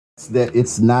that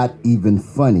it's not even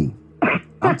funny.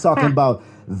 I'm talking about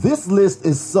this list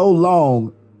is so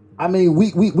long. I mean,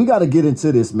 we got to get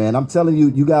into this, man. I'm telling you,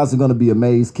 you guys are going to be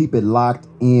amazed. Keep it locked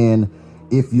in.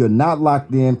 If you're not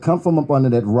locked in, come from up under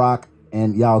that rock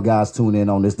and y'all guys tune in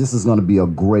on this. This is going to be a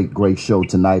great, great show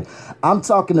tonight. I'm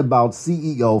talking about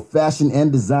CEO, fashion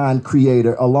and design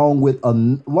creator, along with a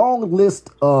long list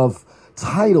of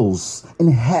titles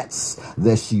and hats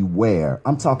that she wear.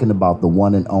 I'm talking about the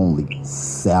one and only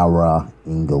Sarah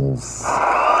Ingalls.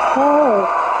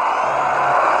 Oh.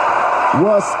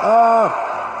 What's up?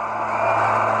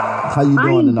 How you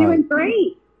doing tonight?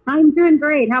 I'm doing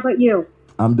great. How about you?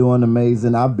 I'm doing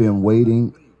amazing. I've been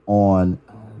waiting on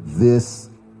this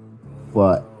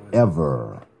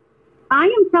forever. I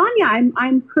am telling you,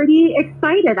 I'm pretty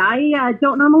excited. I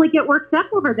don't normally get worked up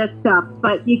over this stuff,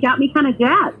 but you got me kind of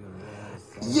jazzed.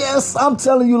 Yes, I'm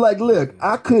telling you, like, look,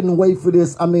 I couldn't wait for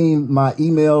this. I mean, my fan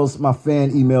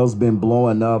emails been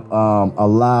blowing up. A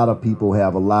lot of people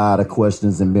have a lot of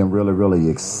questions and been really, really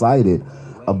excited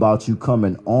about you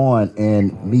coming on.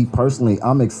 And me personally,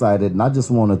 I'm excited. And I just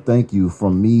want to thank you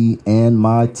from me and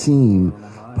my team.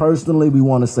 Personally, we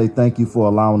want to say thank you for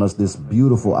allowing us this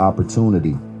beautiful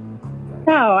opportunity.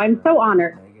 Oh, I'm so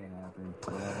honored.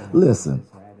 Listen.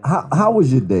 How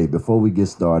was your day before we get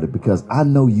started? Because I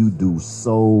know you do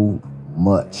so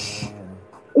much.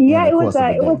 Yeah, it was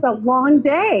a long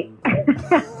day.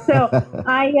 So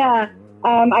I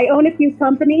own a few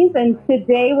companies, and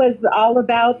today was all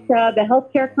about the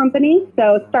healthcare company.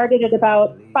 So it started at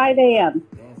about 5 a.m.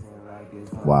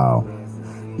 Wow.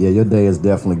 Yeah, your day is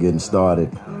definitely getting started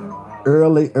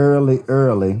early.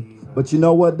 But you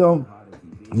know what, though?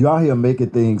 You're out here making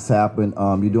things happen.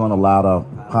 You're doing a lot of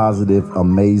positive,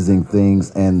 amazing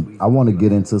things. And I want to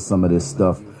get into some of this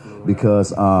stuff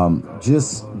because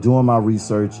just doing my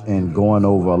research and going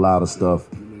over a lot of stuff,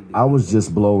 I was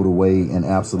just blown away and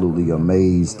absolutely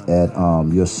amazed at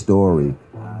your story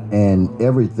and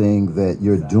everything that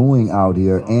you're doing out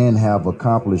here and have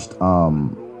accomplished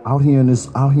out here in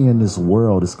this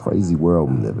world, this crazy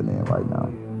world we're living in right now.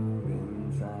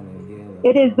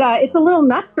 It is. It's a little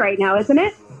nuts right now, isn't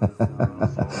it?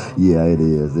 Yeah, it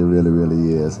is. It really,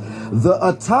 really is. The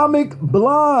Atomic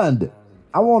Blonde.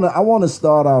 I want to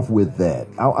start off with that.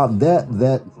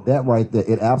 That right there.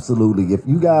 It absolutely. If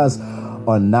you guys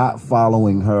are not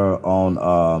following her on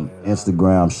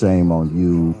Instagram, shame on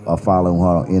you. Or following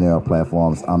her on any other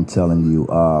platforms, I'm telling you,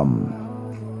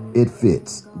 it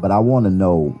fits. But I want to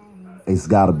know. It's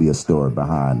got to be a story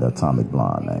behind the Atomic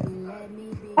Blonde name.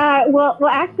 Well,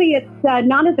 actually, it's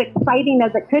not as exciting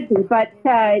as it could be. But,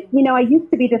 I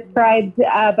used to be described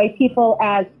by people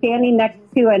as standing next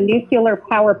to a nuclear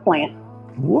power plant.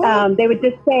 They would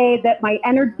just say that my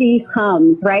energy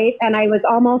hums, right? And I was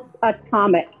almost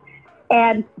atomic.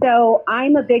 And so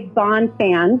I'm a big Bond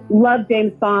fan, love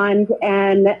James Bond,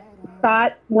 and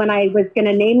thought when I was going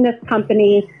to name this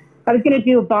company, I was going to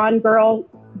do a Bond girl,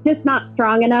 just not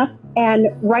strong enough. And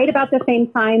right about the same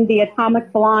time, the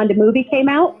Atomic Blonde movie came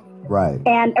out. Right.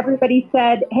 And everybody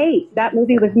said, hey, that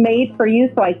movie was made for you.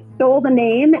 So I stole the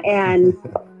name, and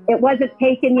it wasn't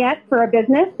taken yet for a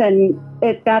business. And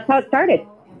that's how it started.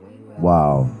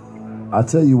 Wow. I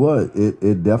tell you what,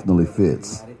 it definitely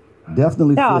fits.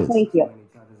 Definitely fits. Oh, thank you.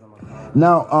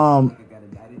 Now,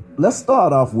 let's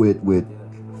start off with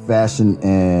fashion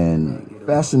and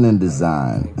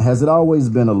design. Has it always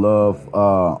been a love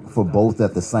for both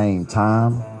at the same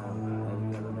time?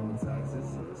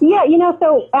 Yeah,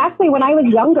 so actually when I was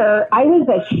younger, I was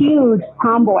a huge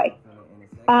tomboy.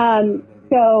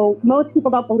 So most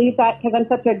people don't believe that because I'm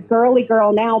such a girly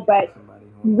girl now, but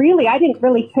really, I didn't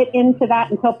really fit into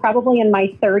that until probably in my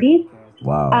 30s.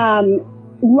 Wow.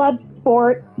 Loved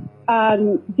sports,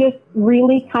 just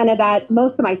really kind of that.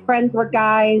 Most of my friends were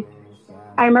guys.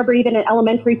 I remember even in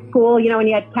elementary school, when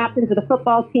you had captains of the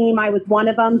football team, I was one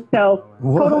of them. So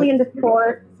Totally into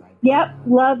sport. Yep.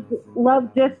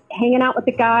 Loved just hanging out with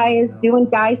the guys, doing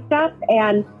guy stuff.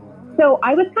 And so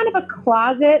I was kind of a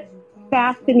closet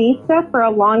fashionista for a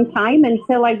long time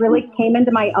until I really came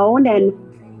into my own and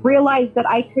realized that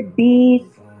I could be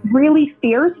really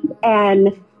fierce and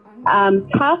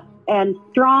tough and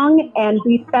strong and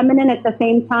be feminine at the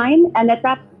same time. And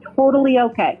that's totally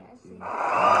okay.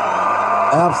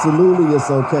 Absolutely, it's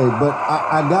okay. But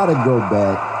I gotta go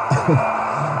back.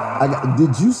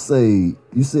 Did you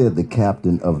said the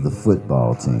captain of the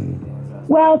football team?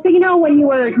 Well, so when you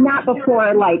were not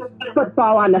before like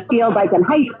football on the field like in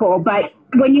high school, but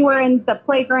when you were in the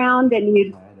playground and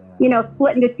you'd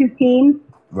split into two teams,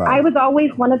 right. I was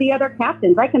always one of the other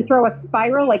captains. I can throw a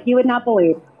spiral like you would not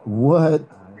believe. What?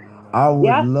 I would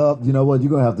Yeah. love, you know what, you're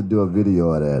gonna have to do a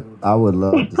video of that. I would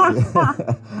love to see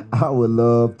I would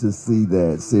love to see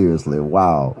that. Seriously.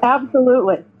 Wow.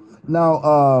 Absolutely. Now,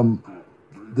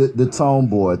 the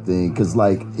tomboy thing, because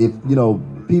like if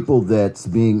people that's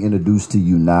being introduced to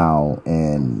you now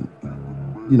and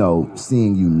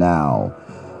seeing you now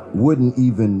wouldn't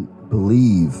even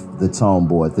believe the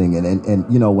tomboy thing, and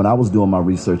when I was doing my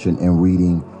research and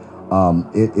reading,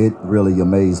 it really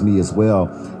amazed me as well.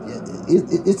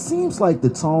 It seems like the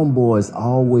tomboys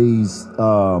always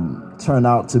turn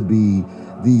out to be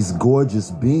these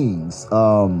gorgeous beings.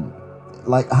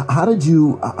 Like, how did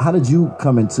you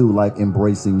come into like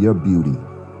embracing your beauty?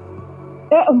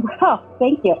 Well,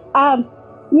 thank you. I've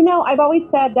always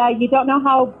said that you don't know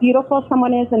how beautiful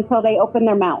someone is until they open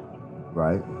their mouth.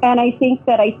 Right. And I think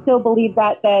that I still believe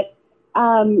that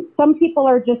some people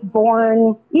are just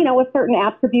born, with certain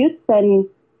attributes, and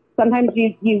sometimes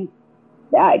you can,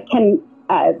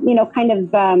 kind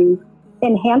of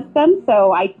enhance them.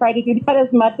 So I try to do that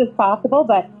as much as possible.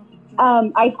 But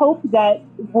I hope that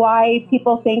why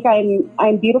people think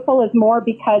I'm beautiful is more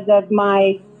because of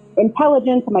my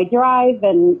intelligence and my drive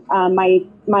and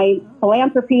my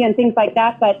philanthropy and things like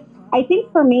that. But I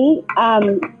think for me,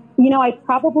 I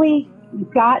probably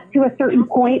got to a certain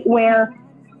point where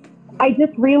I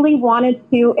just really wanted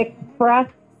to express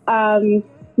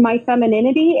my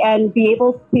femininity and be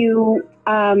able to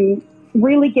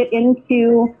really get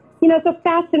into, so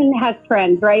fashion has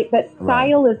trends, right? But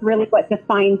style is really what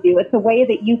defines you. It's a way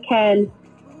that you can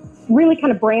really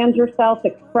kind of brand yourself,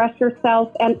 express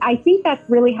yourself. And I think that's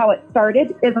really how it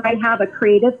started, is I have a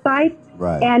creative side.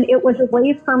 Right. And it was a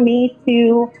way for me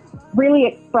to really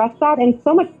express that. And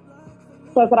so much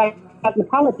so that I have an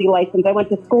apology license. I went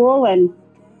to school and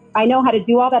I know how to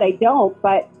do all that. I don't,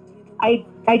 but I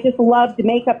just loved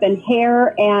makeup and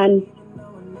hair. And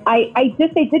I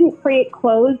didn't create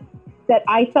clothes that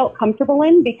I felt comfortable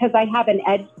in because I have an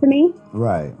edge to me.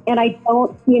 Right. And I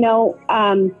don't,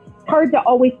 hard to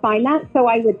always find that. So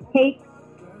I would take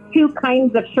two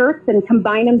kinds of shirts and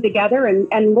combine them together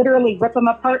and literally rip them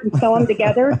apart and sew them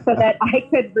together so that I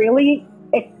could really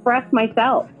express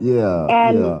myself. Yeah.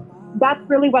 And that's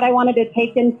really what I wanted to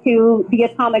take into the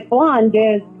Atomic Blonde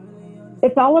is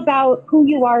it's all about who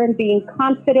you are and being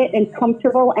confident and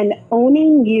comfortable and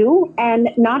owning you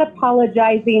and not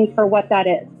apologizing for what that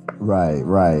is. Right.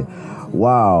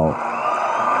 Wow.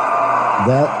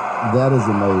 That is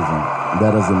amazing.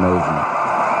 That is amazing.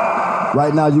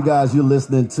 Right now, you guys, you're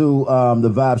listening to the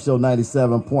Vibe Show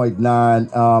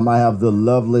 97.9. I have the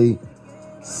lovely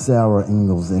Sarah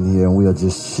Ingalls in here, and we are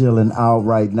just chilling out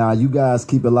right now. You guys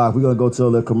keep it locked. We're going to go to a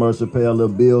little commercial, pay a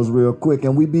little bills real quick,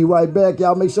 and we be right back.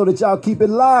 Y'all make sure that y'all keep it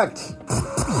locked.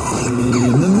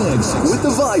 In the mix with the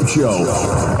Vibe Show.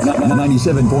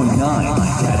 97.9.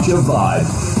 Catch a vibe.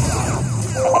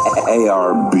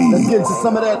 ARB. Let's get into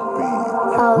some of that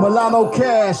Milano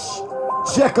Cash.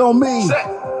 Check on me. Check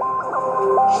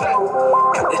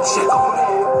on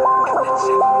me.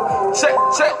 Check.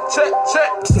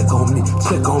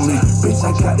 Check on me. Bitch,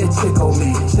 I got that check on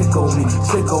me. Check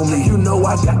on me. You know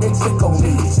I got that check on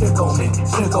me. Check on me.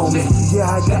 Yeah,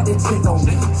 I got that check on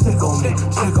me. Check on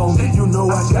me. You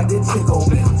know I got that check on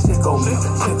me. Check on me.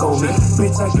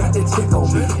 Bitch, I got that check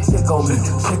on me. Check on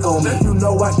me. You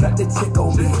know I got that check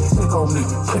on me. Check on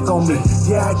me.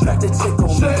 Yeah, I got that check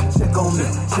on me. Check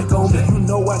on me. You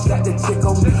know I got that check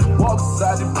on me. Walk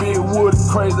inside the big wood,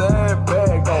 crazy ass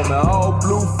bag on me. All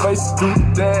blue face, do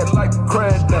that like a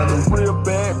crash down. A real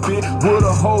bad bitch with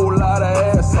a whole lot of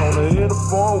ass on her. In the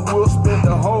phone, we'll spend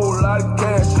a whole lot of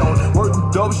cash on it. Working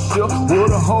double shift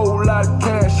with a whole lot of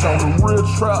cash on it. Real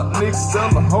trap nigga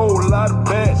sell a whole lot of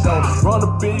bags on it. Run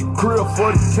a big grill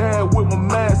for the can with my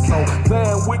mask on.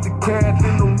 Playing with the can,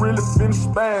 then I'm really finna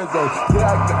spaz on. Yeah,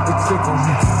 I got the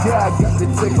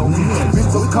check on me.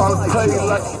 Bitch, I'm calling play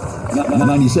like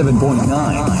 97.9.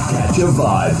 Catch a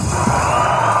vibe.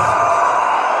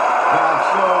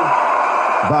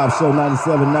 Vibe Show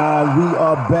 97.9. We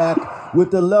are back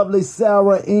with the lovely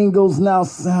Sarah Ingalls. Now,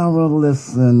 Sarah,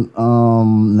 listen.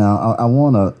 Now I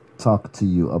want to talk to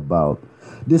you about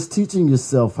this teaching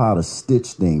yourself how to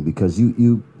stitch thing, because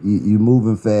you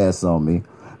moving fast on me,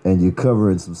 and you're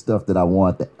covering some stuff that I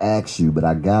want to ask you, but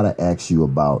I gotta ask you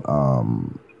about.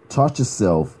 Taught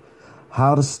yourself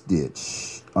how to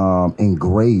stitch in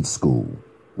grade school.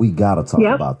 We gotta talk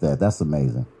about that. That's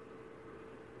amazing.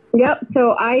 Yep.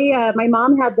 So my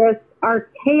mom had this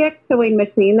archaic sewing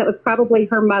machine that was probably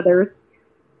her mother's.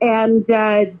 And,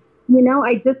 I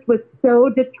just was so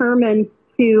determined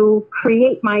to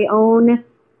create my own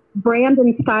brand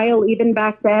and style even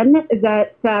back then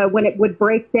that when it would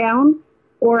break down,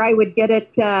 or I would get it.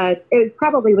 It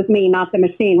probably was me, not the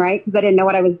machine, right? Because I didn't know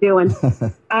what I was doing.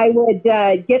 I would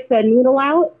get the needle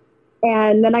out,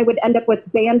 and then I would end up with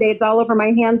Band-Aids all over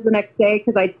my hands the next day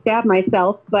because I'd stab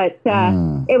myself. But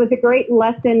it was a great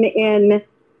lesson in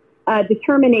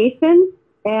determination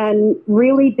and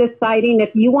really deciding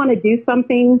if you want to do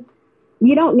something.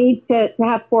 You don't need to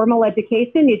have formal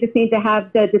education. You just need to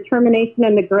have the determination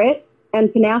and the grit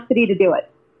and tenacity to do it.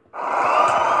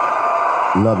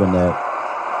 Loving that.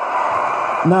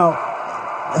 Now,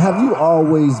 have you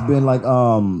always been like,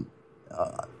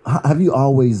 have you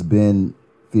always been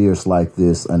fierce like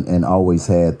this and always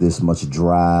had this much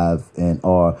drive,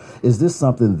 or is this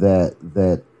something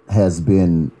that has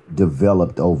been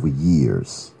developed over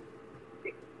years?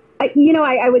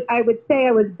 I would say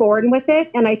I was born with it,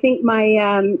 and I think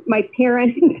my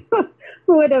parents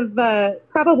would have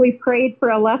probably prayed for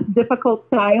a less difficult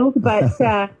child. But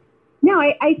no,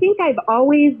 I think I've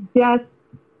always just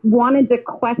wanted to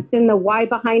question the why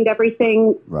behind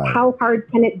everything. Right. How hard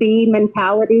can it be?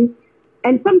 Mentality,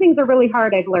 and some things are really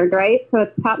hard. I've learned, right? So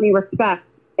it's taught me respect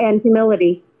and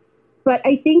humility. But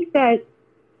I think that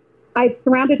I've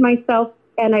surrounded myself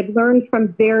and I've learned from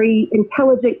very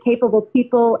intelligent, capable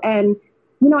people. And,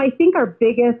 I think our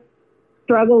biggest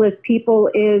struggle as people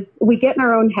is we get in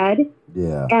our own head.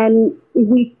 Yeah. And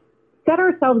we set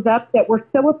ourselves up that we're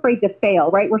so afraid to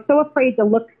fail, right? We're so afraid to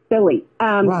look silly.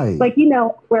 Right. Like,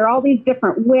 wear all these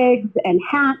different wigs and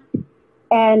hats.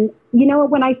 And,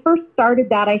 when I first started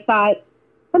that, I thought,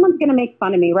 someone's going to make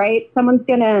fun of me, right? Someone's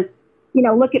going to,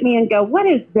 look at me and go, what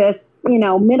is this?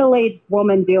 Middle-aged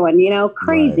woman doing,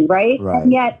 crazy, right?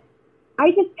 And yet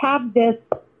I just have this,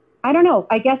 I don't know,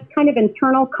 I guess kind of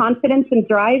internal confidence and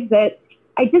drive that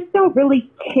I just don't really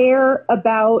care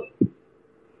about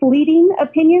fleeting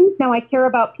opinions. Now I care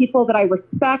about people that I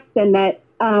respect and that,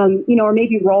 or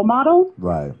maybe role models.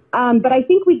 Right. But I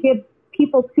think we give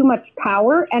people too much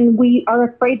power and we are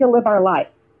afraid to live our life.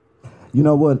 You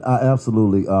know what? I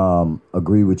absolutely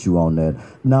agree with you on that.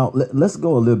 Now, let's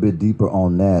go a little bit deeper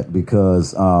on that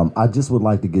because I just would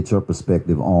like to get your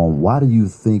perspective on why do you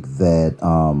think that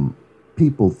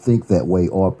people think that way,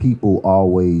 or people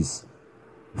always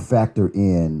factor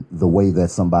in the way that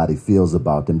somebody feels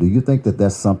about them? Do you think that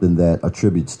that's something that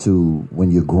attributes to when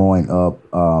you're growing up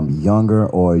younger,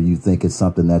 or you think it's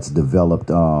something that's developed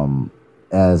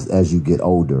as you get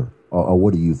older, or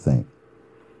what do you think?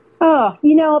 Oh,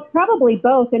 probably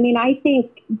both. I mean, I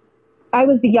think I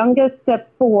was the youngest of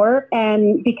four,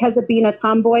 and because of being a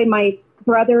tomboy, my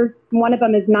brothers, one of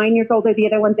them is 9 years older, the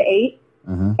other one's 8.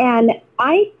 Mm-hmm. And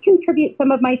I contribute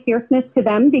some of my fierceness to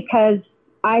them because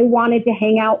I wanted to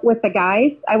hang out with the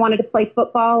guys. I wanted to play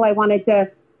football. I wanted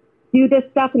to do this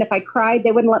stuff. And if I cried,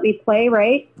 they wouldn't let me play,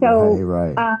 right? So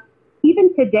right.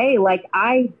 Even today, like,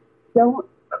 I don't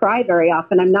cry very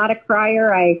often. I'm not a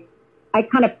crier. I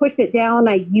kind of push it down.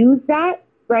 I use that,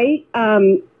 right?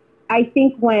 I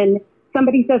think when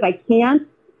somebody says I can't,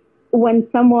 when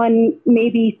someone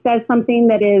maybe says something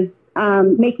that is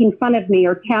making fun of me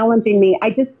or challenging me,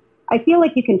 I feel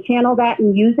like you can channel that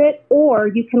and use it, or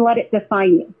you can let it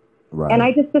define you. Right. And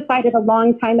I just decided a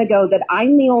long time ago that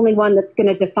I'm the only one that's going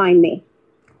to define me.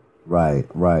 Right.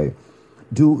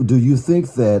 Do you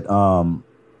think that,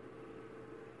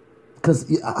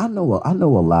 because I know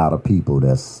a lot of people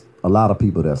that's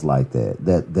like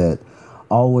that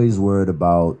always worried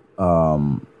about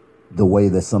the way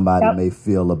that somebody may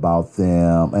feel about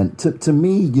them. And to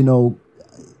me,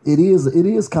 it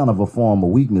is kind of a form of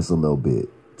weakness a little bit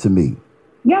to me.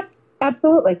 Yep,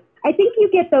 absolutely. I think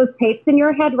you get those tapes in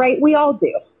your head, right? We all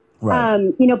do.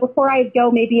 Right. Before I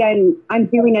go, maybe I'm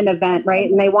doing an event, right?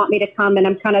 And they want me to come and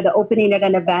I'm kind of the opening at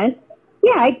an event.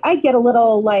 Yeah, I get a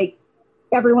little like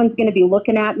everyone's going to be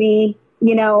looking at me,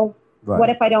 Right.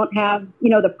 What if I don't have,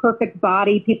 the perfect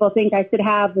body people think I should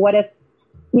have? What if,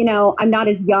 I'm not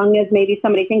as young as maybe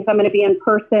somebody thinks I'm going to be in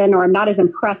person, or I'm not as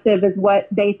impressive as what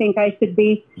they think I should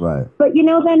be. Right. But,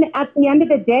 then at the end of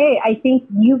the day, I think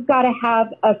you've got to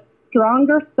have a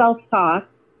stronger self-talk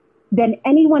than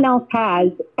anyone else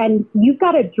has. And you've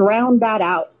got to drown that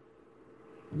out.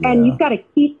 Yeah. And you've got to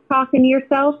keep talking to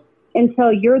yourself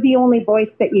until you're the only voice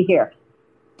that you hear.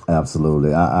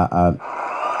 Absolutely.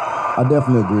 I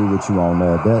definitely agree with you on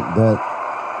that. That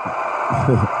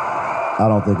I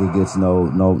don't think it gets no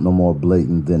more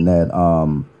blatant than that.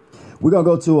 We're going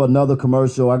to go to another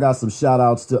commercial. I got some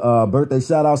shout-outs to birthday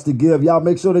shout-outs to give. Y'all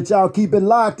make sure that y'all keep it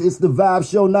locked. It's the Vibe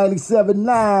Show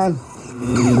 97.9.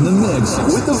 In the mix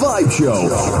with the Vibe Show.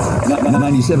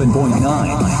 97.9.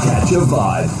 Catch a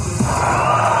vibe.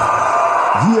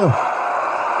 Yeah.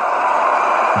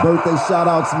 Birthday shout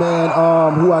outs, man.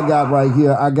 Who I got right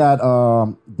here? I got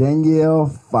Danielle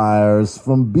Fires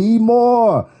from B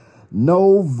More.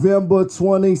 November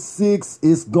 26th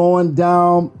is going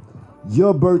down.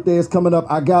 Your birthday is coming up.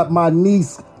 I got my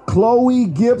niece Chloe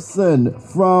Gibson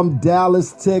from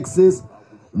Dallas, Texas.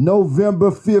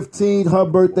 November 15th, her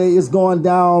birthday is going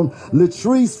down.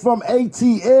 Latrice from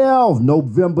ATL,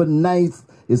 November 9th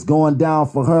is going down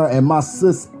for her. And my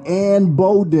sis Ann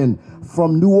Bowden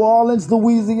from New Orleans,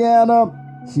 Louisiana.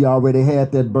 She already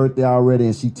had that birthday already,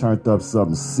 and she turned up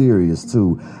something serious,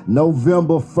 too.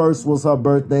 November 1st was her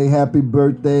birthday. Happy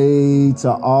birthday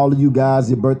to all of you guys.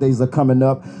 Your birthdays are coming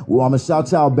up. Well, I'm going to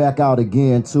shout y'all back out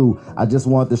again, too. I just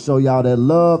wanted to show y'all that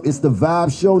love. It's the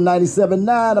Vibe Show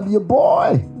 97.9. I'm your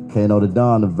boy, Kano the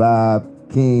Don, the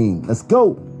Vibe King. Let's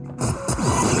go.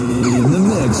 In the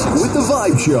mix with the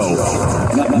Vibe Show.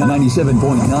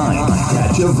 97.9.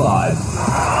 Catch a Vibe.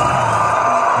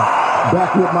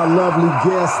 Back with my lovely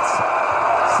guests,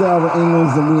 Sarah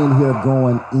Ingalls, and we in here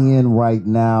going in right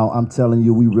now. I'm telling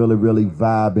you, we really, really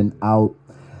vibing out.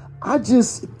 I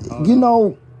just,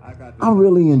 I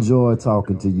really enjoy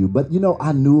talking to you. But,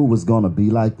 I knew it was going to be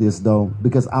like this, though,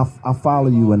 because I follow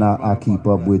you and I keep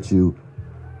up with you.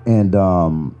 And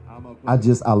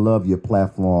I love your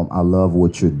platform. I love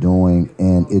what you're doing,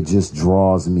 and it just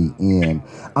draws me in.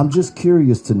 I'm just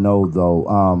curious to know,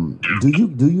 though, do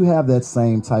you have that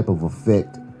same type of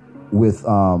effect with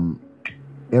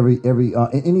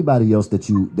anybody else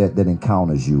that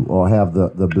encounters you or have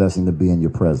the blessing to be in your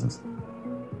presence?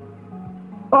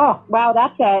 Oh, wow,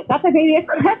 that's maybe a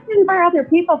question for other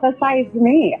people besides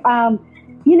me. I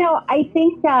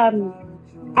think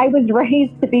I was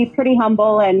raised to be pretty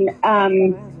humble and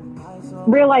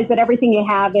realize that everything you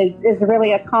have is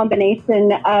really a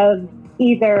combination of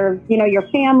either, your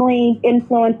family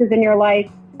influences in your life,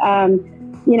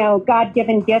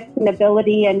 God-given gifts and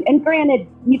ability. And granted,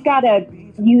 you've got to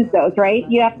use those, right?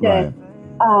 You have to,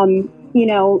 right.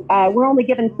 We're only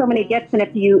given so many gifts, and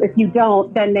if you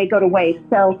don't, then they go to waste.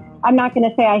 So I'm not going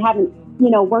to say I haven't,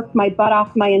 worked my butt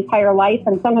off my entire life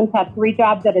and sometimes had 3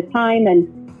 jobs at a time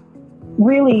and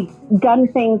really done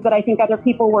things that I think other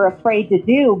people were afraid to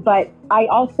do. But I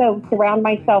also surround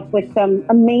myself with some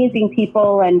amazing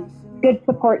people and good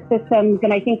support systems.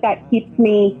 And I think that keeps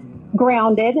me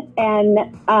grounded. And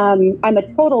I'm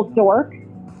a total dork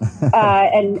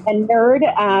and nerd.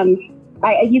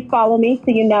 You follow me,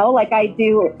 so like I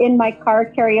do in my car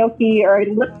karaoke or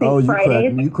lip sync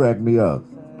Fridays. You crack me up.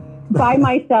 By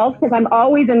myself, because I'm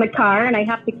always in the car and I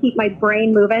have to keep my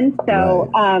brain moving. So,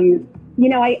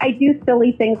 right. I do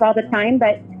silly things all the time,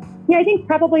 but I think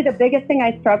probably the biggest thing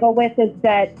I struggle with is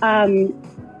that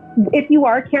if you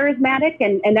are charismatic,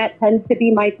 and that tends to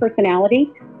be my personality,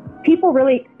 people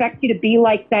really expect you to be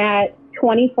like that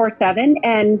 24/7.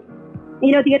 And,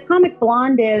 the Atomic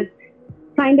Blonde is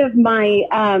kind of my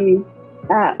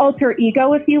alter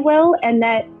ego, if you will, and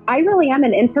that I really am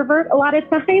an introvert a lot of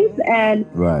times. And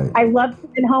right. I love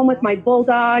sitting home with my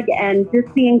bulldog and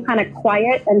just being kind of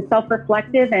quiet and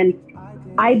self-reflective. And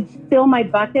I fill my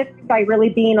buckets by really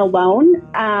being alone.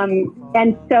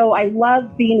 And so I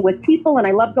love being with people and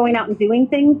I love going out and doing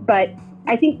things. But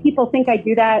I think people think I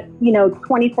do that,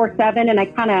 24/7, and I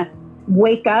kind of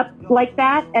wake up like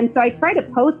that. And so I try to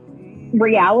post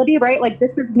reality, right? Like,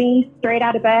 this is me straight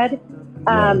out of bed.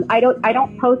 Right. I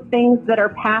don't post things that are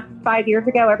past 5 years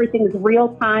ago. Everything's real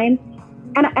time.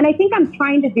 And I think I'm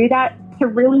trying to do that to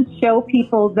really show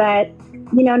people that,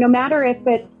 no matter if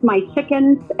it's my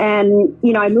chickens and,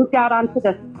 I moved out onto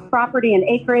this property and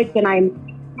acreage and I'm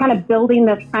kind of building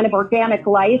this kind of organic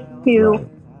life to, right.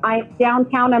 I'm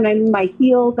downtown and I'm in my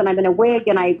heels and I'm in a wig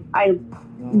and I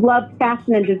love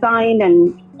fashion and design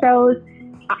and shows.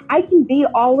 I can be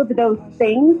all of those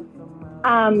things.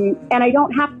 And I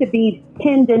don't have to be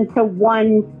pinned into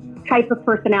one type of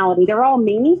personality. They're all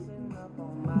me,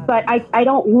 but I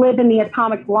don't live in the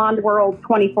Atomic Blonde world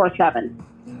 24/7.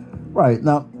 Right.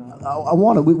 Now, I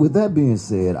want to, with that being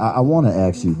said, I want to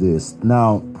ask you this.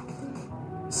 Now,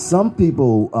 some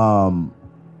people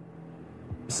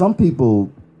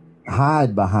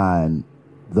hide behind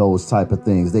those type of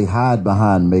things. They hide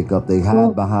behind makeup. They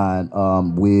hide behind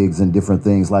wigs and different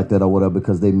things like that or whatever,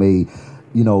 because they may,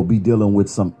 be dealing with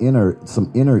some inner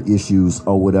issues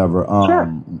or whatever.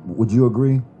 Sure. Would you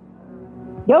agree?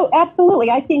 No, absolutely.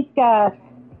 I think,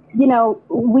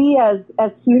 we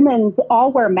as humans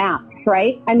all wear masks,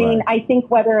 right? I mean, right. I think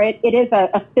whether it is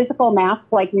a physical mask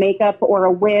like makeup or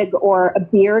a wig or a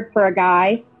beard for a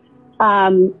guy,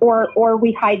 or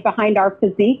we hide behind our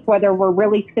physique, whether we're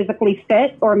really physically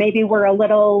fit or maybe we're a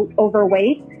little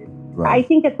overweight. Right. I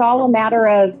think it's all a matter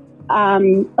of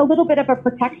a little bit of a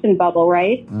protection bubble,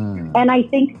 right? And I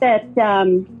think that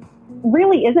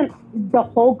really isn't the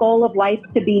whole goal of life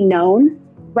to be known,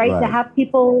 right? To have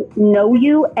people know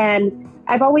you. And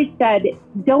I've always said,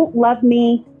 don't love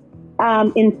me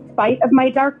in spite of my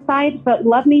dark side, but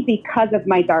love me because of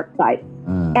my dark side.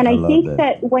 And I think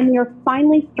that when you're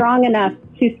finally strong enough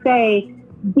to say,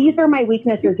 these are my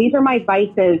weaknesses, these are my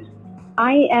vices,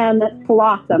 I am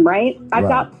flawsome, right? I've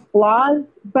got flaws,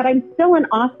 but I'm still an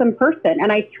awesome person.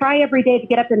 And I try every day to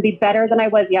get up and be better than I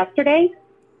was yesterday.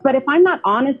 But if I'm not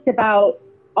honest about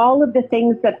all of the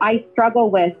things that I struggle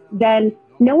with, then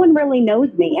no one really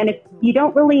knows me. And if you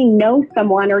don't really know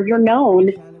someone or you're known,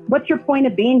 what's your point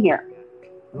of being here?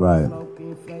 Right.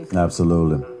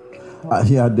 Absolutely.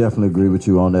 Yeah, I definitely agree with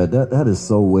you on that. That is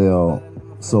so well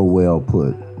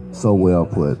put. So well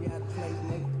put.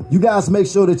 You guys make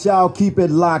sure that y'all keep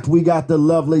it locked. We got the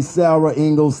lovely Sarah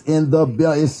Ingalls in the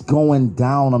bill. It's going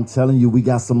down. I'm telling you, we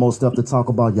got some more stuff to talk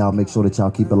about. Y'all make sure that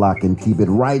y'all keep it locked and keep it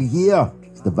right here.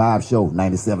 It's the Vibe Show,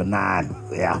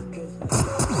 97.9. Yeah. In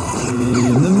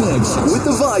the mix with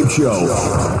the Vibe Show,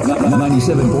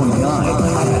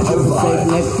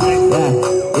 97.9. Yeah,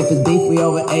 if it's beef, we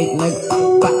over 8, nigga.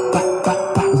 Pop, pop, pop,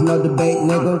 pop. There's no debate,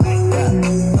 nigga. Yeah,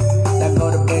 that go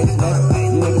to base,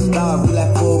 nigga. You niggas starve, we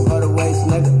like food, go to waste,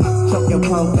 nigga. Choke your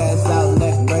punk ass out,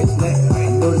 neck bracelet. I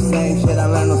do the same shit, I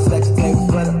ran no sex tape,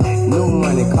 sweater. New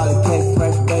money, call it cake,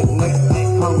 fresh baked, nigga.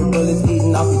 Hungry bullets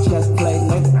eating off your chest plate,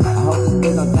 nigga. I hope this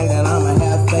bitch don't think that I'm a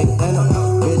half fake,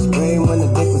 nigga. Bitch scream when the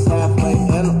dick was halfway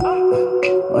in her.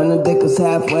 When the dick was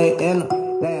halfway in her.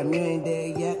 Damn, you ain't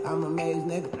dead yet, I'm amazed,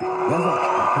 nigga. In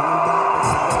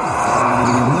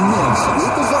the mix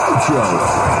with the Vibe Show,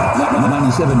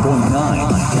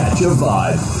 97.9. Catch a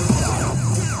vibe.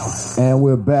 And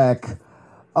we're back.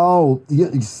 Oh,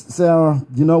 Sarah,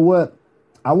 you know what?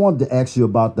 I wanted to ask you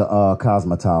about the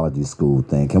cosmetology school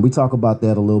thing. Can we talk about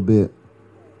that a little bit?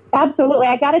 Absolutely.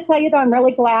 I got to tell you, though, I'm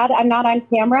really glad I'm not on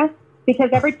camera because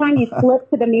every time you flip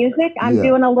to the music, I'm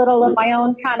doing a little of my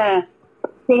own kind of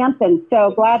dancing.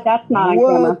 So glad that's not on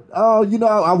camera. Oh, you know,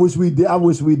 I wish we did. I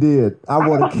want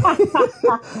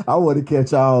to. I want to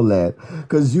catch all that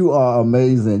because you are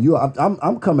amazing.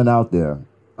 I'm coming out there.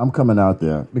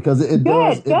 Because it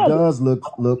does look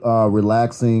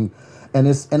relaxing, and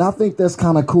I think that's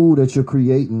kind of cool that you're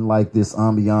creating like this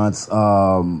ambiance,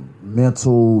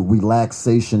 mental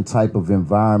relaxation type of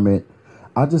environment.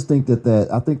 I just think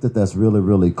that's really,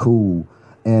 really cool,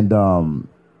 and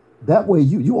that way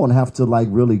you won't have to like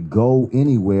really go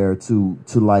anywhere to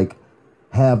like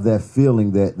have that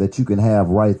feeling that you can have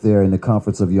right there in the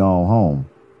comforts of your own home.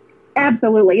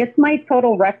 Absolutely, it's my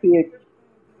total refuge.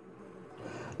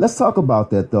 Let's talk about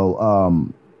that, though.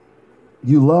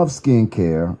 You love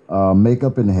skincare,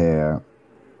 makeup and hair,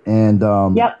 and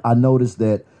I noticed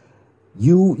that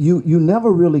you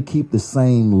never really keep the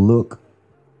same look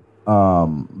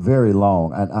very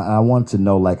long. And I want to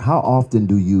know, like, how often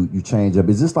do you change up?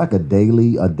 Is this like a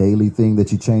daily thing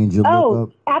that you change your look up?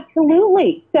 Oh,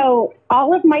 absolutely. So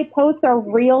all of my posts are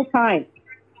real time.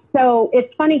 So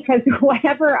it's funny because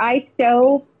whatever I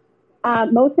show,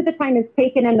 most of the time is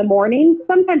taken in the morning.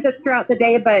 Sometimes it's throughout the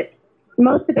day, but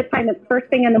most of the time it's first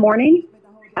thing in the morning.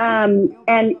 And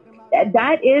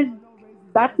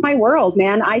that's my world,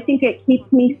 man. I think it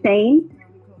keeps me sane.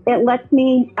 It lets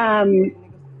me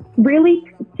really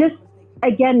just,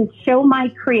 again, show my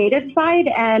creative side.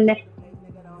 And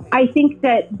I think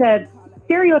that the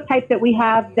stereotype that we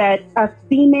have that a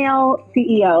female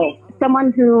CEO,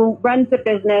 someone who runs a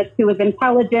business, who is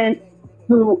intelligent,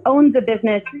 who owns a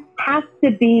business, has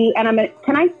to be, and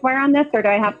can I swear on this or do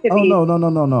I have to be? Oh,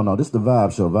 no. This is the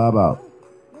Vibe Show. Vibe out.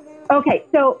 Okay,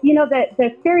 so, you know,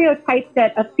 the stereotype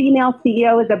that a female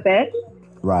CEO is a bitch,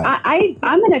 right?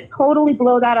 I'm going to totally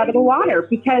blow that out of the water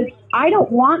because I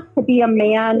don't want to be a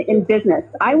man in business.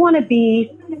 I want to be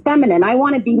feminine. I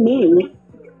want to be me.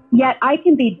 Yet I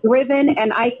can be driven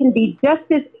and I can be just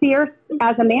as fierce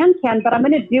as a man can, but I'm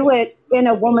going to do it in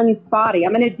a woman's body.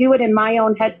 I'm going to do it in my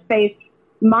own headspace,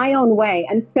 my own way.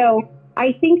 And so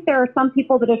I think there are some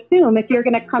people that assume if you're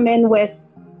going to come in with,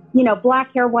 you know,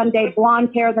 black hair one day,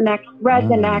 blonde hair the next, red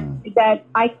the next, that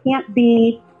I can't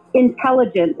be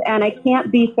intelligent and I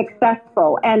can't be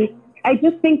successful. And I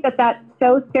just think that that's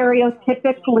so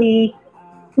stereotypically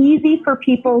easy for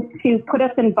people to put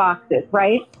us in boxes,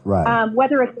 right?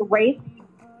 Whether it's a race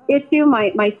issue,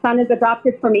 my son is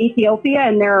adopted from Ethiopia,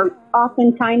 and there are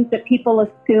often times that people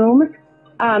assume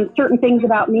certain things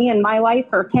about me and my life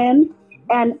or him.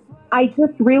 And I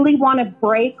just really want to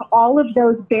break all of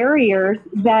those barriers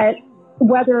that,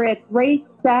 whether it's race,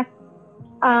 sex,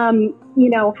 you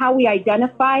know, how we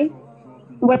identify,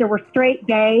 whether we're straight,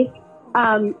 gay.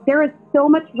 There is so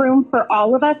much room for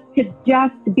all of us to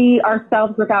just be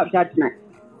ourselves without judgment.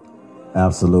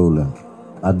 Absolutely.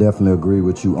 I definitely agree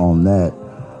with you on that.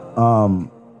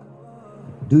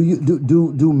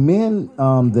 Do men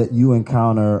that you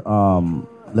encounter,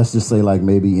 let's just say like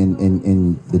maybe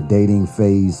in the dating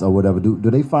phase or whatever, do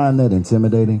they find that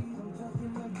intimidating?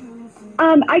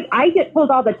 I get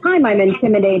told all the time I'm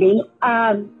intimidating.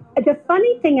 The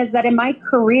funny thing is that in my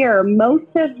career, most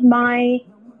of my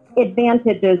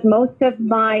advantages, most of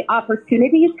my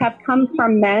opportunities have come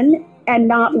from men and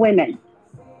not women.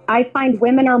 I find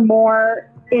women are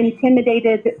more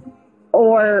intimidated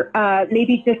or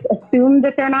maybe just assume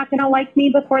that they're not going to like me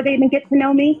before they even get to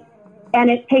know me. And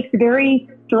it takes very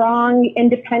strong,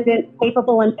 independent,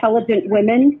 capable, intelligent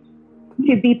women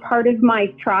to be part of my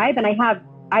tribe. And I have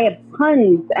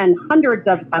tons and hundreds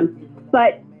of them.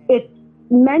 But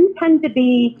men tend to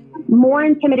be more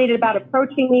intimidated about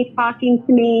approaching me, talking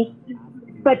to me.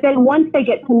 But then once they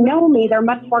get to know me, they're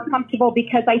much more comfortable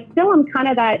because I still am kind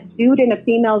of that dude in a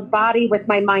female's body with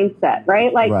my mindset,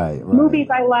 right? Like movies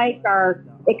I like are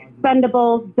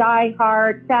Expendables, Die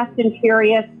Hard, Fast and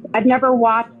Furious. I've never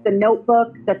watched The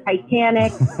Notebook, The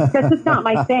Titanic. That's just not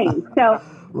my thing. So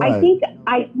I think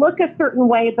I look a certain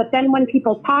way, but then when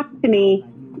people talk to me,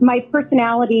 my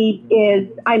personality is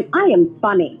I am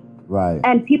funny. Right.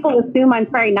 And people assume I'm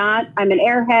very not. I'm an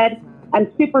airhead. I'm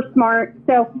super smart.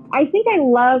 So I think I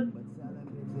love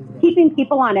keeping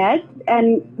people on edge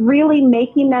and really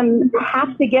making them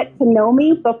have to get to know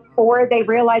me before they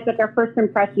realize that their first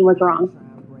impression was wrong.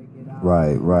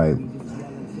 Right.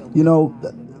 You know,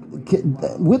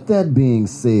 with that being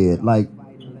said, like,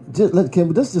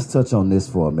 let's just touch on this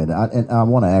for a minute. And I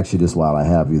want to ask you this while I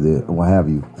have you there.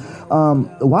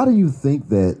 Why do you think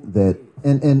that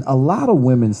and a lot of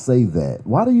women say that?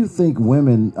 Why do you think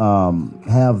women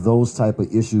have those type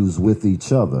of issues with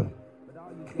each other?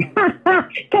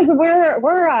 Because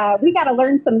we got to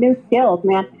learn some new skills,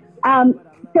 man.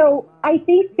 So I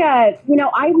think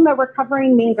I'm a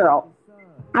recovering mean girl.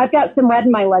 I've got some red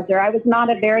in my ledger. I was not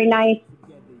a very nice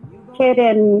kid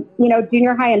in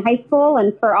junior high and high school,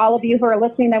 and for all of you who are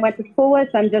listening that went to school with,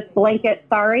 I'm just blanket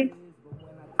sorry.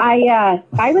 I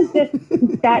was just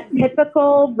that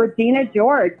typical Regina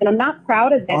George, and I'm not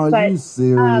proud of it. Are you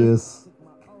serious?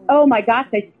 Oh my gosh,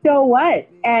 I so was.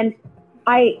 And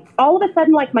I all of a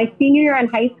sudden, like my senior year in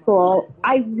high school,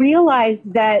 I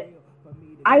realized that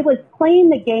I was playing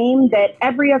the game that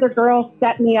every other girl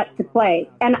set me up to play,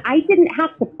 and I didn't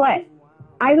have to play.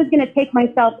 I was going to take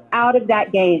myself out of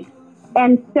that game.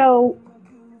 And so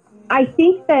I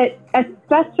think that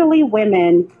especially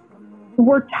women,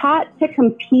 we're taught to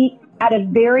compete at a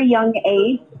very young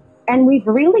age, and we've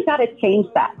really got to change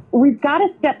that. We've got to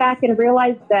step back and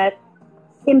realize that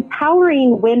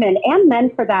empowering women and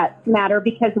men for that matter,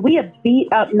 because we have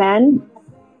beat up men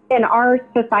in our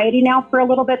society now for a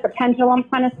little bit. The pendulum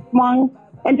kind of swung.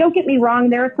 And don't get me wrong,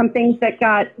 there are some things that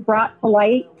got brought to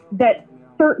light that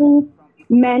certain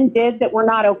men did that were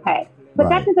not okay. But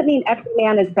that doesn't mean every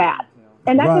man is bad.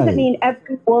 And that doesn't mean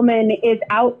every woman is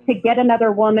out to get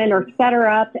another woman or set her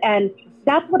up. And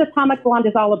that's what Atomic Blonde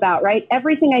is all about, right?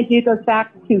 Everything I do goes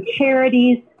back to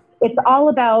charities. It's all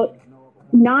about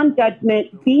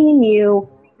non-judgment, being you,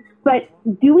 but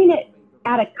doing it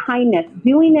out of kindness,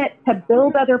 doing it to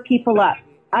build other people up.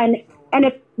 And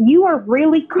if you are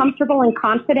really comfortable and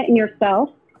confident in yourself,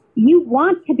 you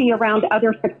want to be around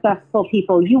other successful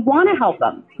people. You want to help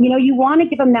them. You want to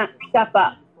give them that step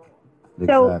up. Exactly.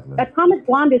 So Atomic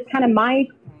Blonde is kind of my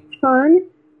turn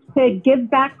to give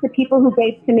back to people who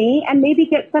gave to me and maybe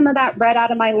get some of that red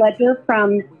out of my ledger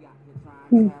from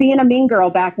being a mean girl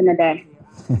back in the day.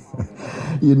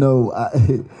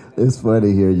 It's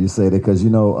funny here you say that because,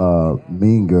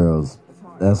 Mean Girls,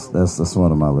 that's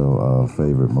one of my little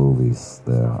favorite movies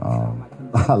there. I'm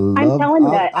telling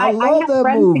you that. I love that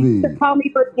movie. Who used to call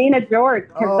me Regina George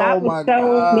because that was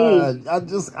so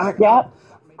mean.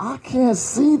 I can't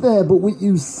see that, but with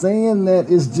you saying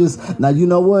that, it's just now. You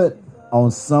know what?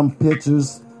 On some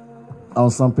pictures,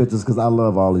 because I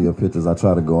love all of your pictures. I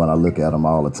try to go and I look at them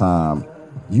all the time.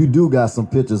 You do got some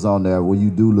pictures on there where you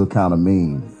do look kind of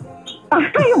mean.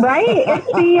 Right?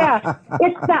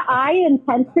 It's the eye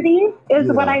intensity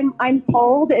is what I'm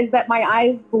told is that my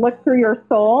eyes look through your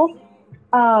soul.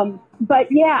 But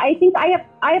yeah, I think I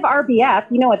have RBF.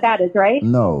 You know what that is, right?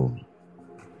 No.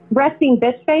 Resting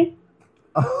bitch face.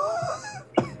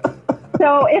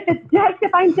 So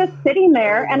if I'm just sitting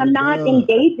there and I'm not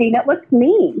engaging, it looks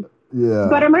mean. Yeah.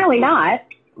 But I'm really not.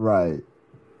 Right.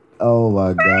 Oh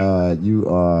my God, you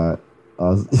are.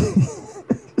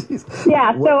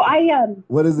 Yeah, What, so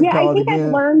what is it I called think I've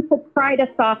again? learned to try to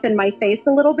soften my face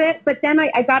a little bit, but then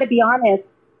I got to be honest.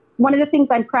 One of the things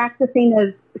I'm practicing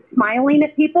is smiling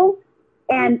at people,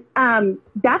 and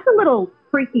that's a little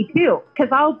freaky too,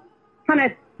 because I'll kind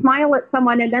of smile at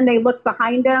someone, and then they look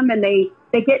behind them, and they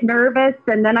get nervous,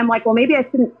 and then I'm like, well, maybe I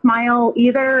shouldn't smile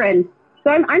either, and so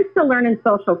I'm still learning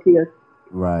social cues.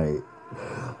 Right.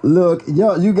 Look,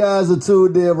 yo, you guys are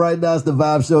tuned in right now. It's the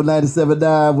Vibe Show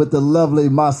 97.9 with the lovely,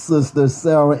 my sister,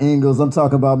 Sarah Ingalls. I'm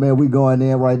talking about, man, we going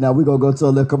in right now. We're going to go to a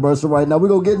little commercial right now. We're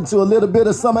going to get into a little bit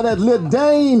of some of that Lil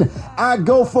Dane. I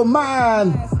go for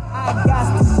mine. I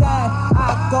got to shine,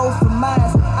 I go for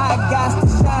mine. I got to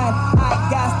shine, I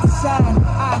got to shine.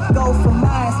 I go for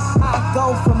mine, I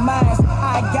go for mine.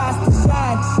 I got to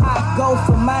shine, I go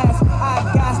for mine.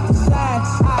 I got to shine,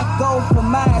 I go for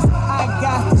mine. I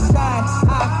got to shine,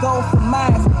 I go for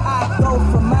mine. I go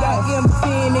for mine. Got MC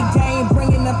in the game,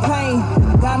 bringing the pain.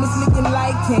 Diamonds looking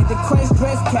like candy, crush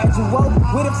dress casual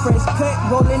with a fresh cut,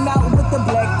 rolling out with the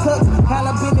black tux.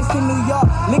 Handle business in New York,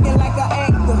 looking like an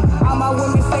actor. All my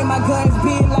women say my guns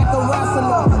big like a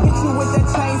wrestler. Hit you with that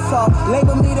chainsaw,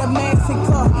 label me the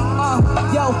massacre.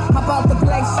 Yo, hop out the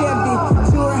black Chevy.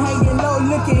 Sure hanging low,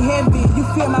 looking heavy. You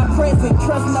feel my presence,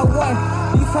 trust no one.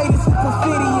 These haters are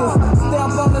perfidious.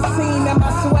 Step on the scene and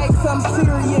my swag some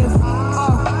serious.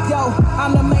 Yo,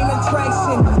 I'm the main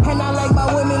attraction. And I like my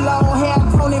women long hair,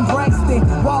 Tony Braxton.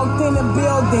 Walked in the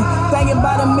building, thinking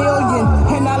about $1 million.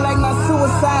 And I like my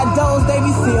suicide doors, they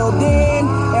be sealed in.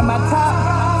 And my top,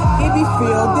 it be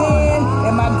filled in.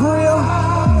 And my grill,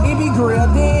 it be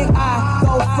grilled in. I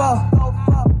go for.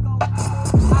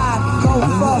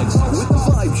 Next with the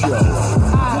Vibe Show.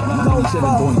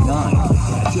 97.9.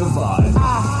 Catch a vibe. I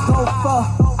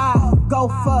go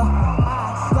for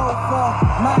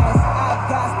mine. I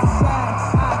got to shine.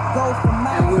 I go for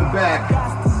mine. And we're back.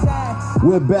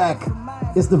 We're back.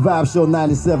 It's the Vibe Show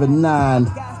 97.9.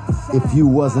 If you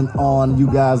wasn't on, you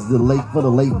guys, the late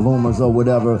bloomers or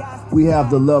whatever, we have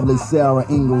the lovely Sarah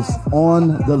Ingalls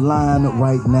on the line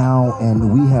right now,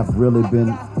 and we have really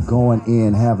been going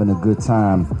in, having a good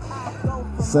time.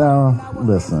 Sarah,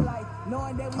 listen,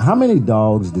 how many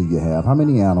dogs do you have? How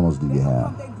many animals do you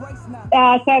have? So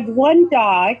I have one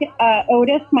dog,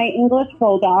 Otis, my English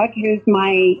bulldog, who's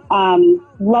my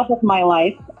love of my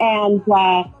life. And,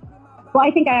 well,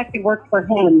 I think I actually work for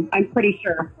him, I'm pretty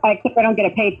sure, except I don't get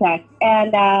a paycheck.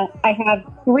 And I have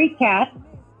 3 cats,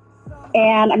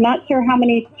 and I'm not sure how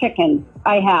many chickens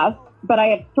I have, but I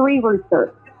have 3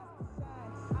 roosters.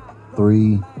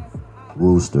 3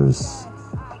 roosters.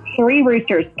 3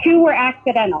 roosters. 2 were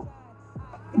accidental.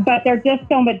 But they're just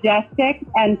so majestic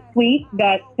and sweet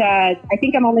that I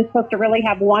think I'm only supposed to really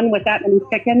have 1 with that many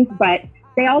chickens, but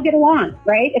they all get along,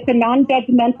 right? It's a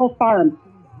non-judgmental farm.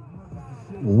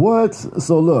 What?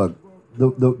 So look,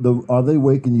 the are they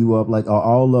waking you up? Like, are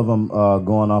all of them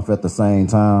going off at the same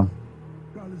time?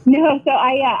 No, so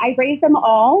I raised them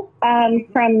all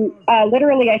from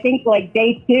literally, I think, like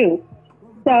day 2.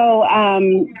 So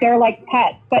they're like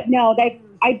pets. But no,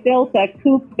 I built a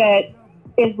coop that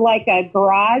is like a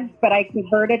garage, but I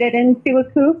converted it into a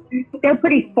coop. They're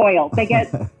pretty spoiled. They get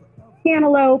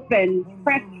cantaloupe and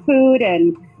fresh food,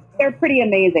 and they're pretty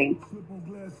amazing.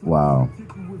 Wow.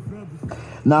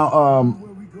 Now,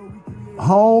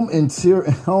 home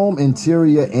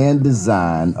interior and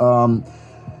design.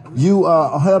 You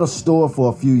had a store for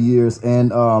a few years,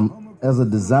 and as a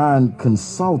design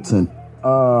consultant,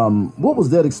 what was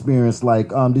that experience like?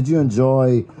 Did you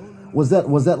enjoy? Was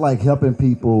that like helping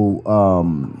people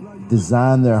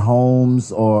design their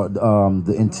homes, or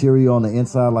the interior on the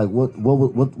inside? Like,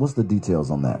 what's the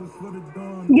details on that?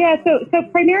 Yeah, so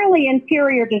primarily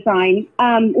interior design.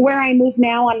 Where I move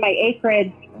now on my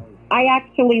acreage, I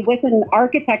actually, with an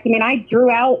architect, I mean, I drew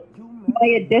out my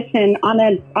addition on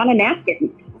a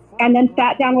napkin, and then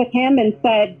sat down with him and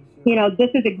said, you know, this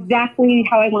is exactly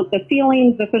how I want the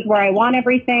ceilings. This is where I want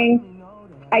everything.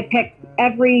 I picked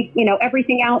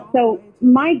everything out. So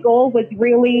my goal was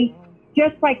really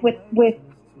just like with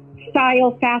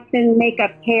style, fashion,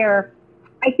 makeup, hair.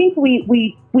 I think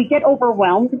we get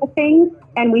overwhelmed with things,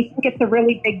 and we think it's a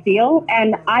really big deal.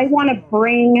 And I want to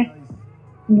bring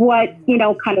what,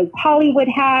 kind of Hollywood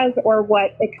has, or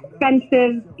what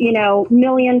expensive, $1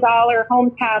 million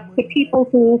homes have, to people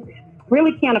who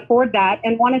really can't afford that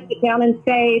and want to sit down and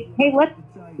say, hey,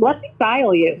 let's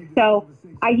style you. So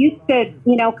I used to,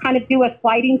 kind of do a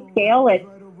sliding scale. It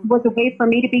was a way for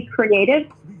me to be creative,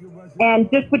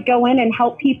 and just would go in and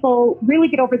help people really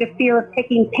get over the fear of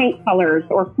picking paint colors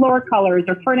or floor colors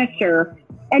or furniture,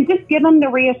 and just give them the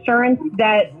reassurance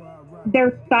that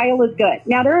their style is good.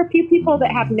 Now, there are a few people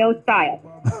that have no style,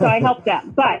 So I help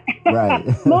them. But Right.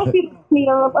 most people need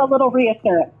a little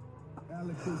reassurance.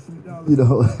 You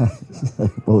know,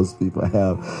 most people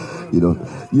have,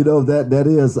 that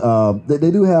is,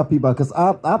 they do have people, because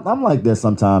I'm like that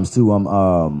sometimes too.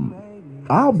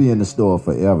 I'll be in the store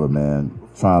forever, man,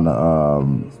 trying to,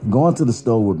 going to the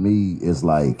store with me is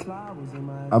like,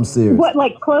 I'm serious. What,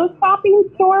 like clothes shopping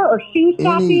store or shoe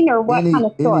shopping or what kind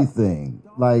of store? Anything.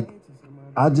 Like,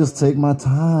 I just take my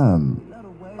time.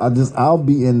 I'll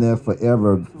be in there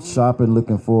forever shopping,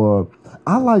 looking for,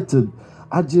 I'm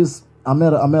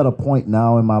at a point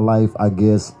now in my life, I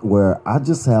guess, where I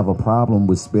just have a problem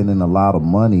with spending a lot of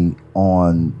money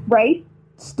on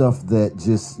stuff that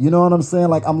just, you know what I'm saying?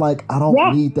 Like, I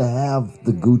don't need to have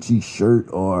the Gucci shirt,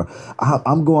 or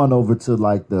I'm going over to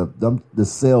like the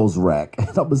sales rack and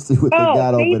I'm gonna see what they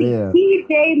got over there.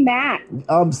 TJ Maxx.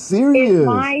 I'm serious. Is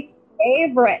my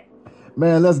favorite.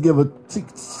 Man, let's give a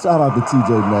shout out to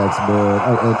TJ Maxx,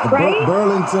 man.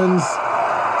 Burlington's.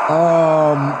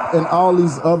 And all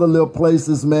these other little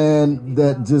places, man,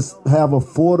 that just have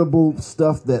affordable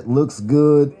stuff that looks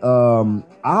good.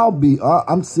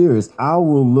 I'm serious. I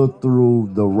will look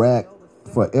through the rack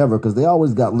forever, because they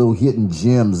always got little hidden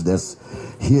gems that's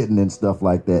hidden and stuff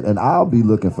like that. And I'll be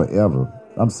looking forever.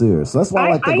 I'm serious. So that's why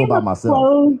I like to go by myself.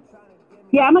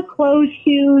 I'm a clothes,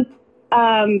 shoes,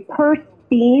 purse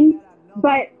fiend,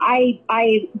 but I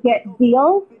get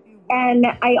deals. And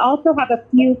I also have a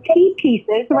few key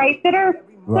pieces, right, that are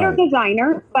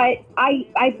designer. But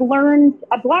I've learned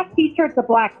a black T-shirt's a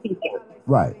black T-shirt.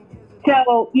 Right.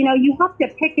 So, you have to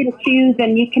pick and choose,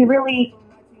 and you can really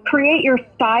create your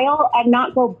style and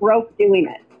not go broke doing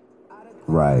it.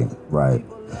 Right.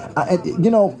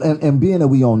 And being that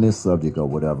we on this subject or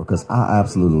whatever, because I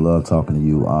absolutely love talking to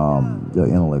you. Your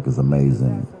intellect is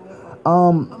amazing.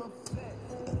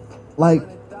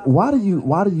 Why do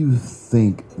you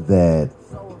think that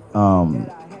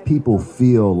people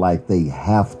feel like they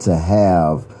have to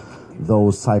have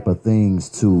those type of things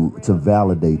to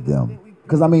validate them?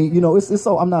 Because I mean, it's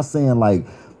so, I'm not saying like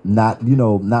not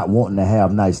wanting to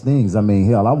have nice things. I mean,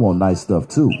 hell, I want nice stuff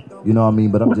too. You know what I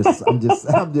mean? But I'm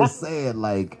just saying,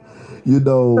 like,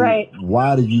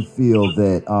 why do you feel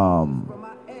that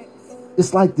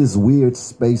it's like this weird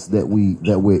space that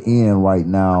we're in right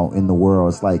now in the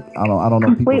world? It's like, I don't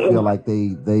know. People feel like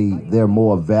they're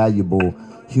more valuable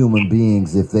human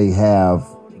beings if they have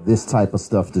this type of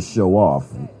stuff to show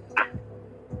off.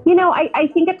 I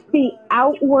think it's the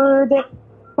outward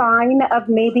sign of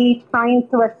maybe trying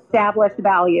to establish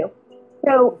value.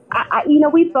 So,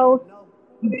 we both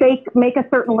make a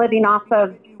certain living off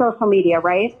of social media,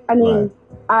 right? I mean,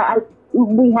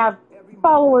 we have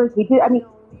followers. We do. I mean,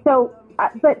 so.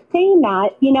 But saying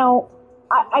that,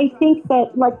 I think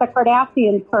that, like the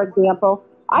Kardashians, for example,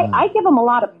 I give them a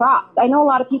lot of props. I know a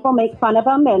lot of people make fun of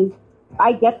them, and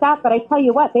I get that. But I tell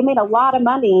you what, they made a lot of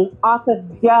money off of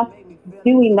just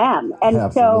doing them. And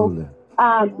Absolutely.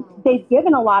 So they've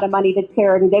given a lot of money to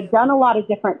charity. They've done a lot of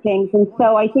different things. And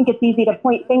so I think it's easy to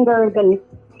point fingers and,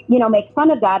 make fun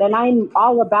of that. And I'm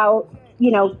all about,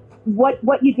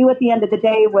 what you do at the end of the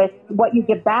day with what you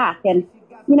give back. And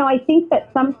I think that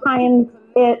sometimes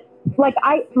it's like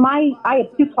I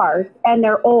have two cars and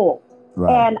they're old,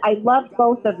 and I love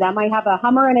both of them. I have a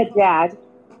Hummer and a Jag,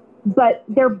 but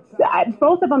they're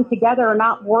both of them together are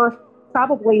not worth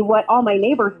probably what all my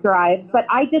neighbors drive. But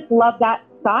I just love that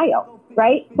style,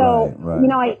 right? So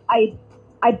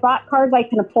I bought cars I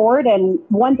can afford, and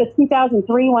one's a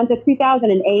 2003, one's a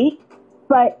 2008.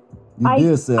 But you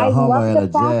did say a Hummer and a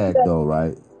Jag, though,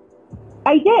 right?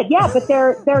 I did, yeah, but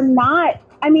they're not.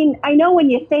 I mean, I know when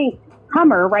you think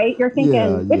Hummer, right? You're thinking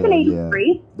it's an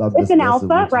 83, it's an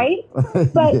Alpha, right?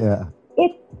 But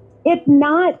it's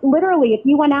not literally. If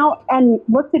you went out and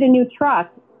looked at a new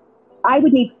truck, I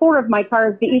would need 4 of my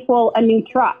cars to equal a new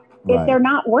truck. If they're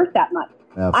not worth that much.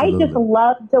 Absolutely. I just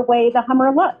love the way the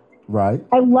Hummer looks. Right.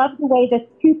 I love the way this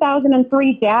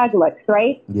 2003 Jag looks,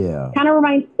 right? Yeah. Kind of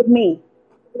reminds me of me.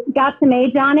 Got some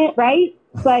age on it, right?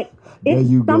 But it's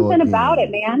something about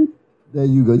it, man. There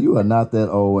you go. You are not that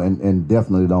old, and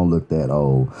definitely don't look that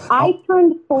old. I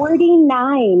turned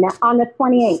 49 on the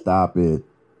 28th. Stop it.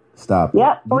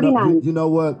 Yep, 49. You know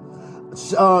what?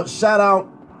 Shout out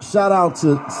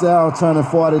to Sarah turning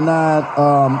 49.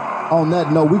 On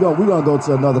that note, we're gonna go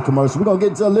to another commercial. We're gonna get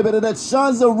into a little bit of that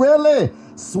Shunza really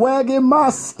swagging my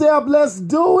step. Let's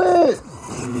do it.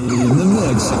 In the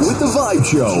mix with the Vibe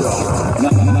Show.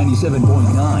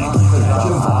 97.9. Catch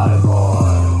a vibe.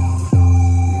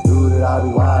 I do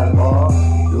wide ball,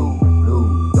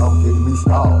 don't get me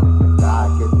started. I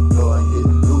get the floor and get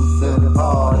loose in the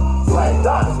party. Swag,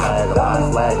 swag, swag,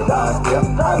 swag, swag, swag,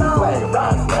 swag, swag,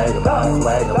 swag, swag,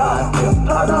 swag,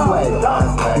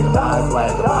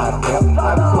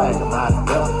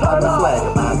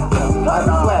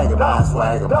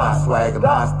 swagger,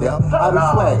 my step. I be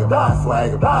swagger, my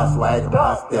swagger, my swagger,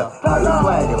 my step. I be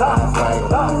swagger, my swagger,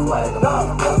 my swagger, my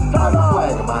step. I be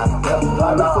swagger, my step.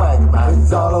 I be swagger, my step.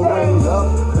 It's all the way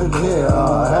up in here.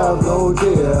 I have no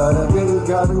fear. The niggas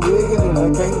got me wiggin' and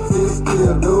I can't sit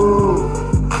still, no.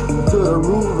 To the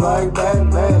roof like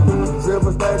Batman.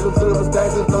 Silver statue,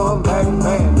 throwing back,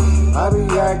 man. I be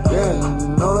acting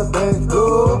on the dance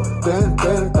floor,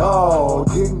 stand tall,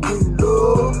 getting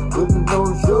low, putting on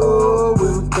the show,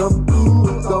 when it come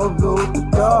through, don't know the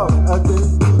job, I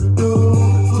just do,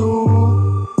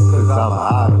 cause I'm a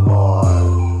hot boy,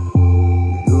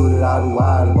 you do that I do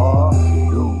wild boy,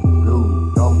 do,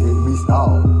 don't get me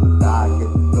stalled, I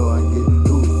get the door and get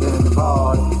loose in the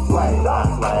car, swagger, my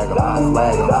swagger, my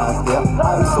step, I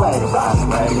be swagger, my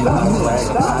swagger, my swagger, my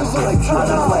step, I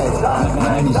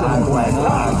be swagger, my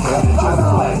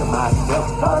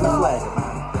 97.9.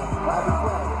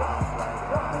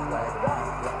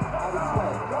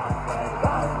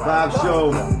 Vibe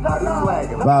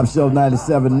Show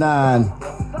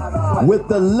 97.9 with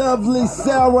the lovely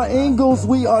Sarah Ingalls.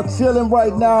 We are chilling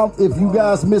right now. If you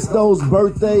guys missed those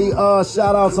birthday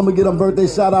shout outs, I'm gonna get them birthday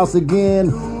shout outs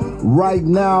again right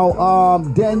now.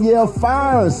 Danielle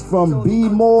Fires from B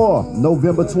More,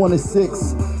 November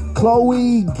 26th.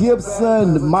 Chloe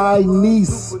Gibson, my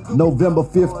niece, November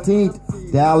 15th.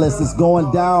 Dallas is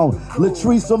going down.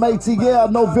 Latrice from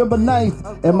ATL, November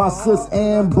 9th. And my sis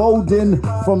Ann Bowden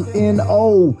from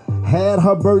NO had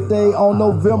her birthday on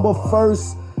November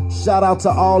 1st. Shout out to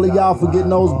all of y'all for getting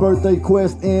those birthday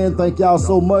quests in. Thank y'all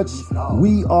so much.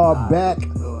 We are back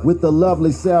with the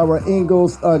lovely Sarah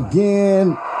Ingalls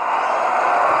again.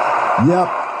 Yep.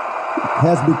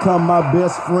 Has become my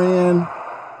best friend.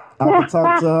 I can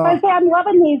talk to her. I'm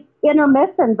loving these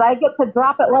intermissions. I get to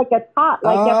drop it like a tot,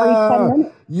 like every 10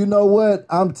 minutes. You know what?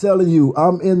 I'm telling you,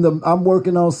 I'm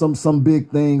working on some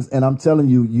big things, and I'm telling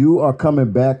you, you are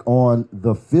coming back on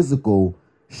the physical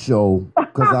show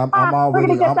because I'm already.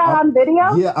 We're gonna get that on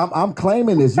video. Yeah, I'm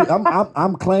claiming this.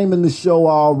 I'm claiming the show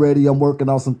already. I'm working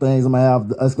on some things.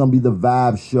 It's gonna be the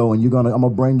Vibe Show, and I'm gonna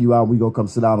bring you out. We're gonna come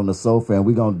sit out on the sofa, and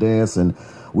we're gonna dance, and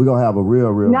we're gonna have a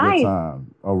real nice. Good time.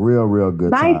 A real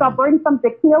good time. Nice. I'll bring some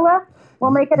tequila. We'll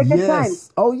make it a good time.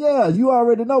 Oh, yeah. You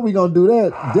already know we're going to do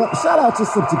that. Shout out to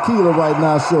some tequila right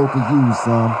now show could use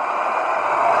some.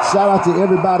 Shout out to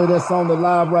everybody that's on the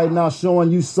live right now showing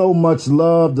you so much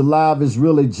love. The live is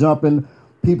really jumping.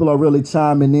 People are really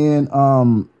chiming in.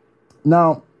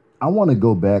 Now, I want to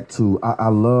go back to, I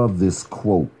love this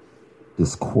quote.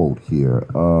 This quote here.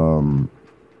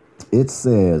 It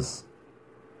says,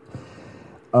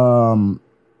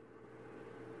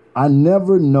 I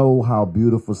never know how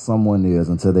beautiful someone is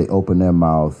until they open their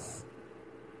mouth.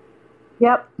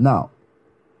 Yep. Now,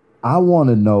 I want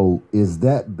to know, is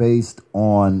that based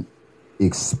on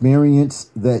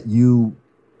experience that you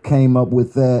came up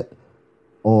with that?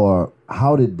 Or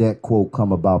how did that quote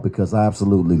come about? Because I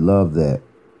absolutely love that.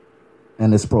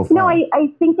 And it's profound. No,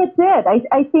 I think it did.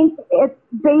 I think it's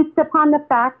based upon the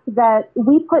fact that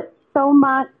we put so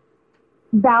much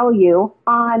value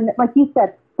on, like you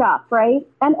said, stuff, right?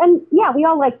 And yeah, we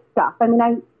all like stuff. I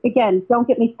mean, again, don't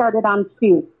get me started on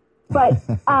shoes. But,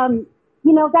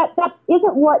 you know, that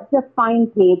isn't what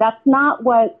defines me. That's not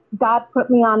what God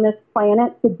put me on this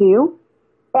planet to do.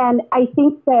 And I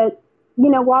think that, you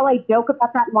know, while I joke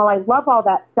about that and while I love all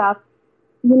that stuff,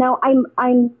 you know,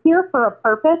 I'm here for a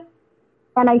purpose.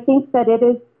 And I think that it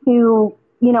is to,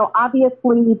 you know,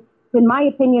 obviously, in my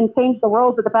opinion, change the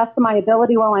world to the best of my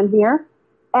ability while I'm here.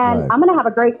 And right. I'm going to have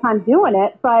a great time doing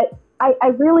it. But I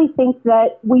really think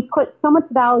that we put so much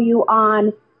value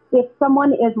on if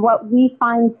someone is what we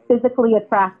find physically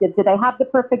attractive. Do they have the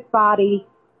perfect body?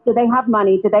 Do they have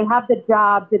money? Do they have the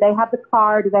job? Do they have the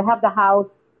car? Do they have the house?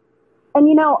 And,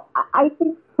 you know, I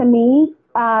think to me,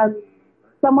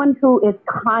 someone who is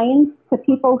kind to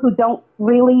people who don't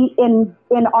really in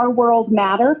our world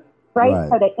matter, right?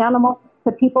 To the animals,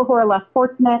 to people who are less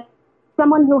fortunate.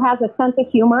 Someone who has a sense of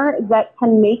humor that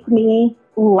can make me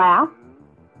laugh.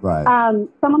 Right.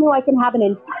 Someone who I can have an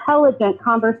intelligent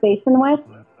conversation with.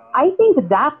 I think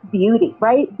that's beauty,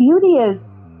 right? Beauty is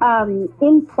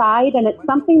inside, and it's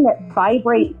something that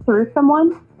vibrates through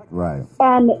someone. Right.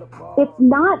 And it's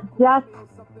not just,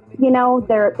 you know,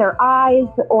 their eyes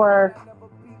or,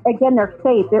 again, their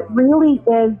face. It really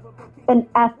is an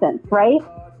essence, right?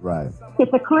 Right.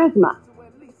 It's a charisma.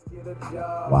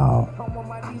 Wow.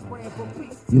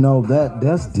 You know,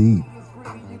 that's deep.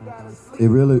 It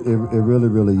really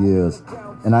is.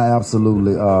 And I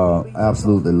absolutely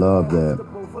love that.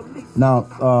 Now,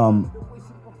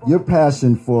 your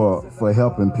passion for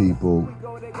helping people,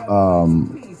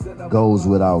 goes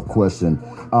without question.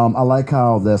 I like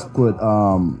how that's put,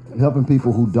 helping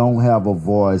people who don't have a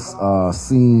voice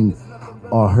seen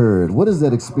or heard. What is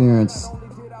that experience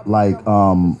like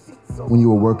when you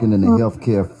were working in the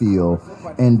healthcare field,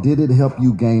 and did it help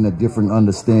you gain a different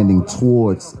understanding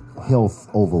towards health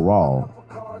overall?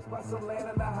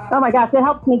 Oh my gosh, it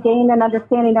helps me gain an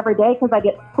understanding every day because I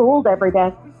get schooled every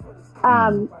day.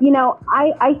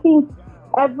 I think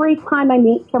every time I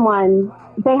meet someone,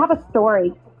 they have a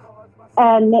story,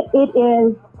 and it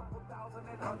is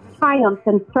triumph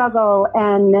and struggle,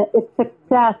 and it's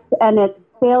success, and it's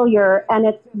failure, and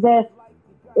it's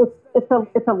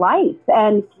a life.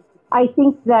 And I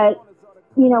think that,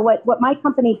 what my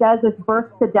company does is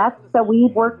birth to death. So we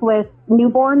work with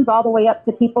newborns all the way up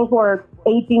to people who are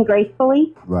aging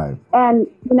gracefully. Right. And,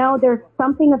 there's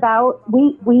something about,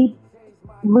 we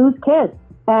lose kids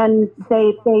and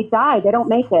they die. They don't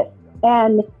make it.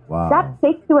 And wow. That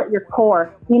takes you at your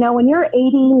core. When you're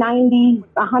 80, 90,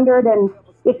 100, and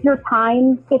it's your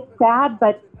time, it's sad,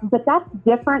 but that's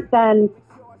different than,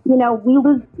 we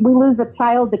lose a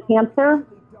child to cancer,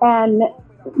 and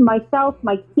myself,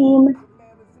 my team,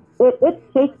 it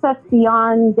shakes us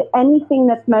beyond anything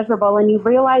that's measurable, and you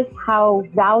realize how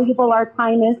valuable our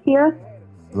time is here.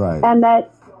 Right. And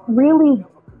that really,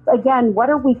 again, what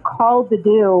are we called to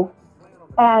do?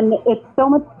 And it's so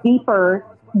much deeper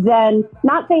than,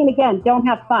 not saying, again, don't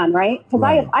have fun, right? Because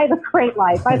right. I have a great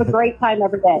life. I have a great time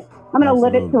every day. I'm going to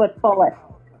live it to its fullest.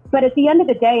 But at the end of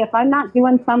the day, if I'm not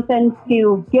doing something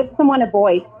to give someone a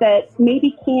voice that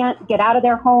maybe can't get out of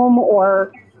their home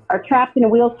or are trapped in a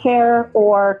wheelchair,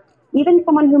 or even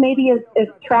someone who maybe is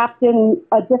trapped in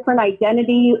a different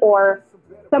identity, or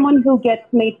someone who gets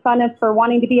made fun of for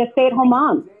wanting to be a stay-at-home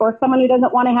mom, or someone who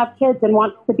doesn't want to have kids and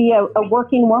wants to be a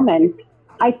working woman,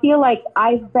 I feel like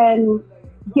I've been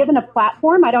given a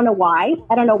platform. I don't know why.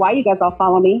 I don't know why you guys all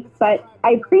follow me, but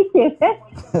I appreciate it.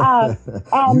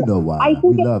 You know why. I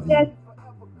think we love you.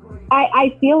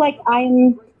 I feel like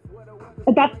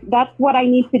that's what I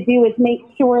need to do, is make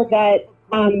sure that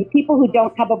people who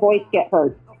don't have a voice get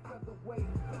heard.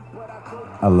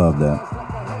 I love that.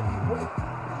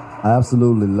 I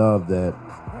absolutely love that.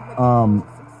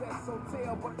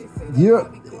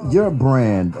 Your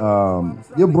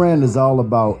brand is all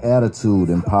about attitude,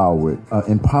 empowerment.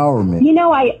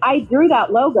 I drew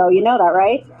that logo. You know that,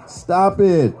 right? Stop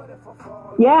it.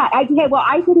 Yeah. I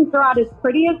didn't draw it as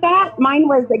pretty as that. Mine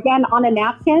was, again, on a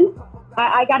napkin.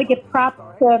 I got to give props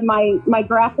to my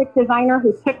graphic designer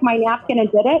who took my napkin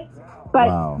and did it. But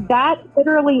wow. That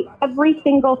literally, every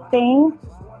single thing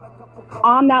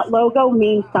on that logo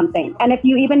means something. And if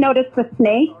you even notice the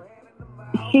snake,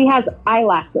 she has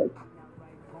eyelashes.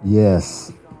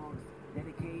 Yes.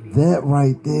 That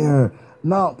right there.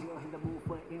 Now,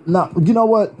 you know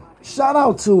what? Shout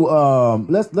out to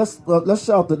let's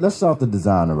shout the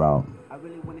designer out.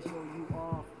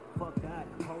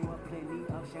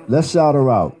 Let's shout her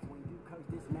out.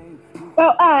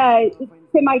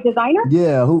 To my designer?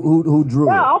 Yeah, who drew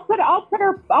it? I'll put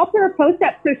her post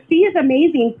up. So she is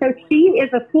amazing. So she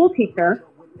is a school teacher,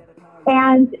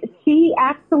 and she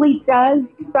actually does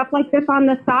stuff like this on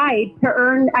the side to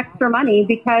earn extra money,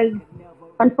 because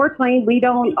unfortunately we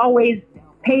don't always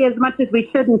pay as much as we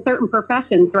should in certain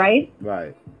professions, right?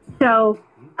 Right. So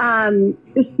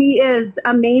she is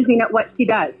amazing at what she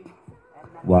does.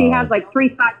 Wow. She has like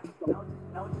 3 sides.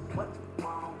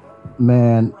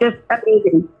 Man, just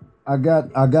amazing. I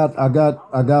got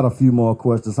a few more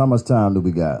questions. How much time do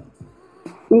we got?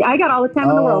 I got all the time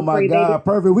in the world. Oh my God, baby.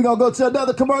 Perfect. We're gonna go to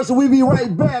another commercial. We'll be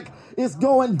right back. It's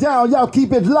going down. Y'all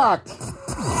keep it locked. In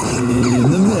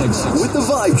the mix with the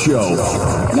Vibe Show.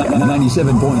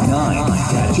 97.9.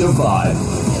 Catch a Vibe.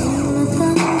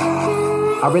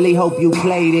 I really hope you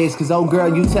play this, cause oh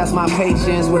girl, you test my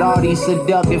patience with all these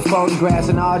seductive photographs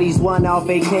and all these one-off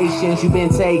vacations you've been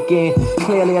taking.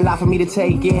 Clearly a lot for me to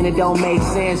take in, it don't make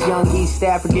sense. Young East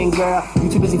African girl,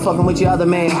 you too busy fucking with your other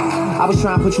man. I was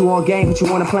trying to put you on game, put you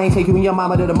on a plane, take you and your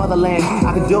mama to the motherland.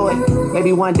 I could do it,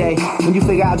 maybe one day, when you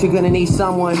figure out you're gonna need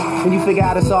someone, when you figure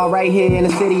out it's all right here in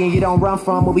the city and you don't run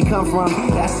from where we come from.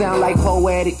 That sound like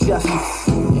poetic justice.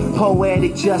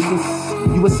 Poetic justice.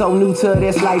 You were so new to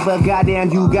this life, but goddamn,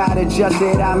 you got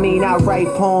adjusted. I mean, I write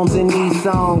poems in these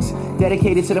songs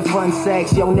dedicated to the fun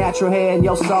sex, your natural hair and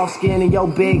your soft skin and your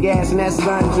big ass and that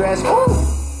sundress. Ooh,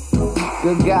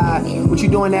 good God, what you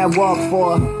doing that walk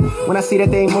for? When I see that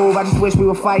thing move, I just wish we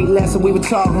would fight less and we would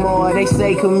talk more. They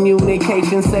say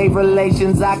communication save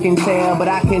relations, I can tell, but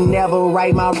I can never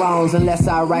right my wrongs unless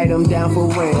I write them down for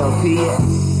real. P.S.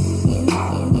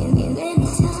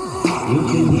 In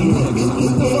the mix The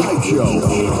Vibe Show.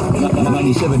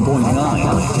 97.9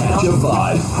 Catch a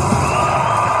Vibe.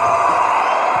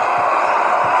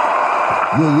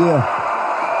 Yeah.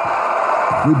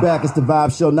 We back. It's the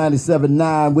Vibe Show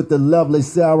 97.9 with the lovely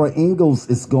Sarah Ingalls.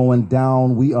 It's going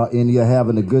down. We are in here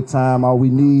having a good time. All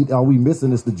we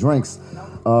missing is the drinks.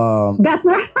 That's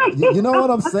right. You know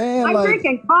what I'm saying? I'm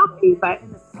drinking coffee, but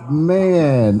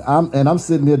man, I'm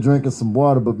sitting here drinking some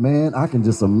water, but man, I can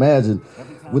just imagine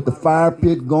with the fire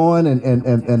pit going and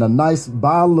a nice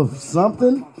bottle of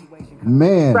something.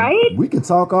 Man, right? We could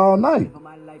talk all night.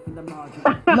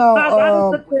 Now, that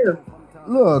is the truth.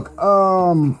 Look,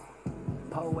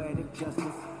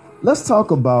 let's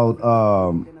talk about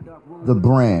the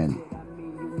brand.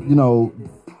 You know,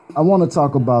 I want to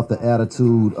talk about the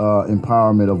attitude,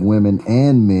 empowerment of women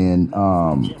and men,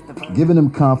 giving them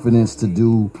confidence to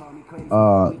do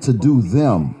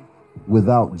them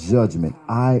without judgment.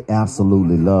 I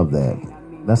absolutely love that.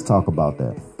 Let's talk about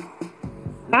that.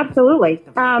 Absolutely.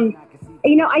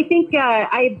 You know, I think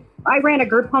I ran a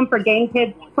group home for gang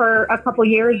kids for a couple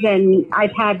years, and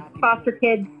I've had foster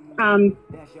kids, and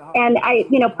I,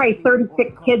 you know, probably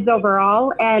 36 kids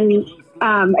overall. And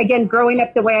again, growing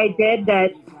up the way I did,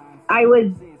 that I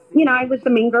was the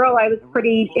mean girl. I was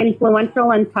pretty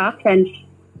influential and tough. And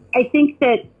I think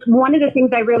that one of the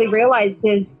things I really realized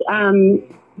is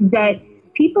that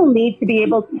people need to be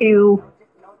able to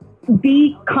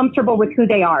be comfortable with who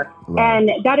they are. Right. And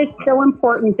that is so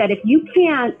important, that if you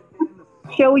can't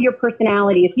show your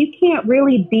personality, if you can't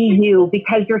really be you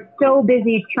because you're so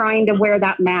busy trying to wear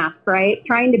that mask, right?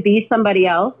 Trying to be somebody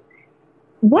else.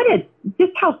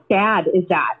 Just how sad is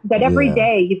that every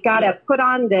day you've got to put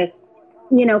on this,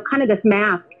 you know, kind of this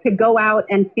mask to go out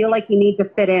and feel like you need to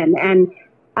fit in. And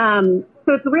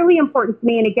so it's really important to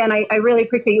me. And again, I really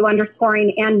appreciate you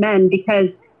underscoring and men, because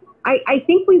I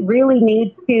think we really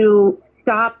need to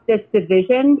stop this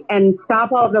division and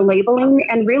stop all the labeling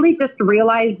and really just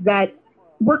realize that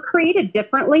we're created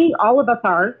differently. All of us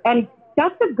are. And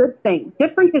that's a good thing.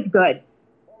 Different is good.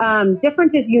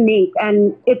 Different is unique.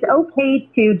 And it's okay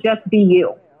to just be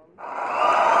you.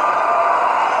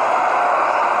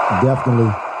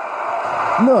 Definitely.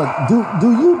 Look,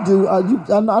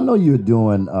 I know you're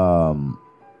doing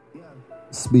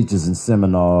speeches and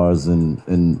seminars and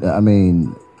I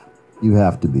mean, you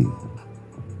have to be.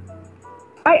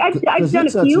 I've done a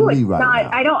few. It's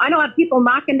not, I don't have people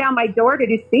knocking down my door to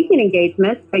do speaking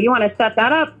engagements. So you want to set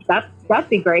that up? That'd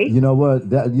be great. You know what?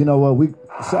 We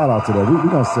shout out to that. We're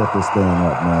gonna set this thing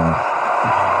up, man.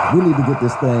 We need to get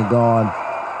this thing going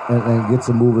and get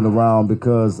some moving around,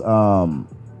 because a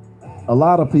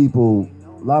lot of people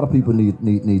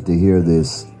need to hear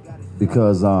this,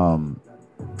 because and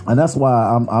that's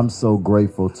why I'm so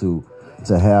grateful to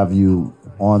have you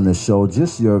on the show.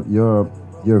 Just your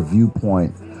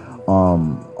viewpoint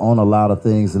on a lot of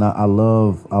things, and I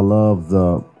love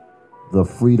the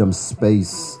freedom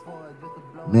space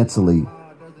mentally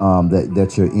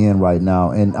that you're in right now,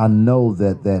 and I know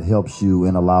that helps you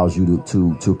and allows you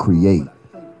to create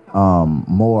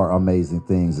more amazing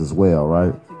things as well,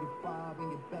 right?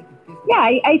 Yeah,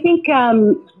 I think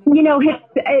you know,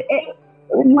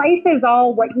 life is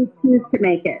all what you choose to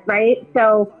make it, right?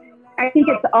 So I think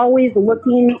it's always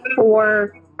looking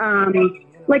for,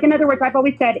 like, in other words, I've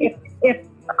always said, if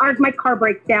my car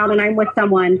breaks down and I'm with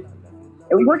someone,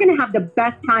 we're going to have the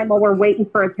best time while we're waiting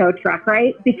for a tow truck,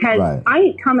 right? Because right. I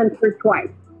ain't coming through twice.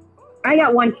 I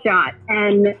got one shot,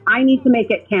 and I need to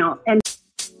make it count. And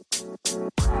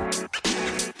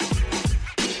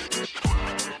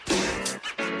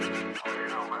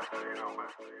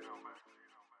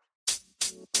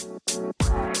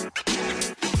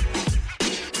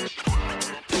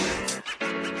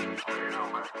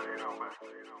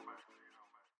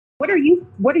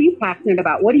what are you passionate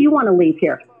about? What do you want to leave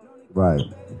here? Right.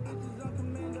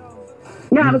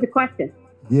 No, that was a question.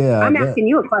 Yeah. I'm asking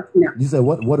you a question now. You said,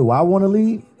 what do I want to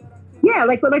leave? Yeah,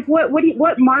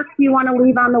 what mark do you want to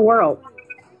leave on the world?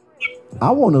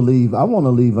 I want to leave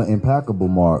an impeccable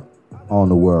mark on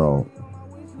the world.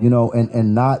 You know,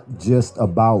 and not just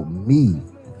about me,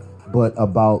 but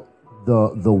about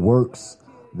the works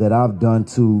that I've done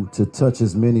to touch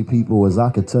as many people as I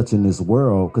could touch in this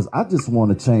world, because I just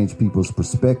want to change people's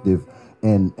perspective,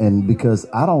 and because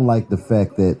I don't like the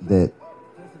fact that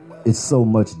it's so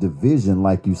much division,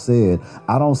 like you said.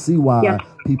 I don't see why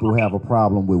people have a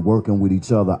problem with working with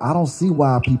each other. I don't see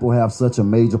why people have such a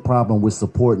major problem with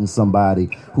supporting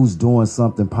somebody who's doing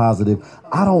something positive.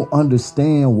 I don't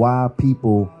understand why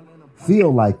people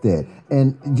feel like that.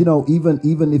 And, you know, even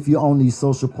if you're on these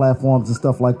social platforms and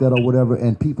stuff like that or whatever,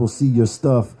 and people see your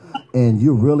stuff and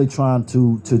you're really trying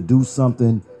to do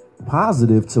something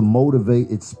positive to motivate,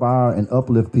 inspire, and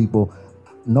uplift people.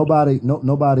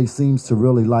 Nobody seems to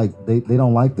really like, they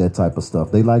don't like that type of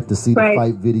stuff. They like to see the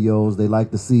fight videos. They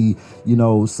like to see,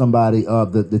 somebody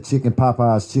the chicken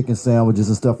Popeyes chicken sandwiches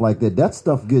and stuff like that. That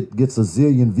stuff gets a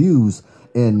zillion views,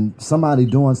 and somebody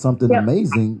doing something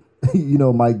amazing,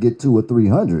 might get 200 or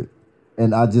 300.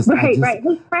 And I just right.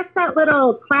 Who pressed that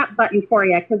little clap button for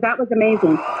you? Because that was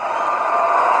amazing.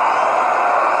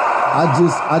 I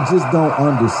just don't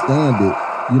understand it,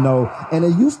 and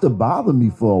it used to bother me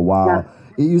for a while. Yeah.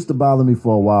 It used to bother me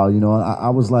for a while, and I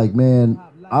was like, man,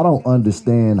 I don't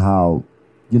understand how,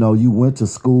 you went to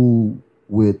school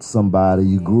with somebody,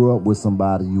 you grew up with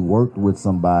somebody, you worked with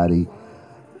somebody,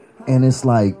 and it's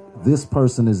like this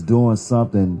person is doing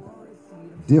something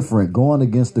different, going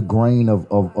against the grain of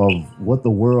what the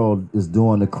world is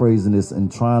doing, the craziness,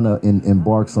 and trying to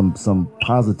embark some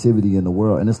positivity in the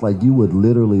world. And it's like you would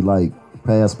literally like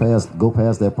go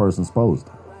past that person's post.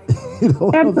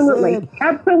 Absolutely.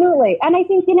 And I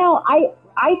think,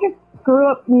 I just grew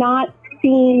up not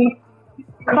seeing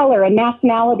color and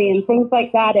nationality and things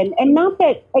like that. And not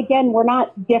that, again, we're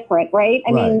not different, right?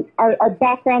 I mean, our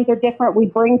backgrounds are different. We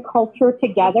bring culture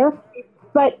together.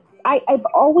 But I've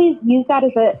always used that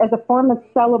as a form of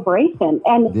celebration.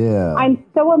 And I'm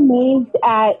so amazed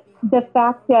at the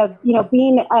fact of,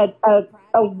 being a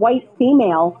white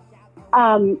female.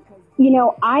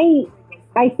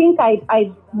 I think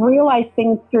I realized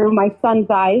things through my son's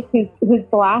eyes, who's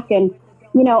Black, and,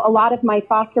 a lot of my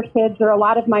foster kids or a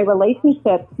lot of my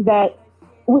relationships that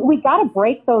we got to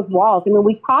break those walls. I mean,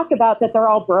 we talk about that they're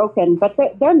all broken, but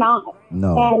they're not.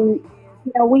 No. And,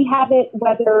 we have it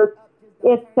whether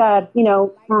it's, a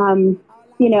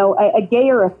gay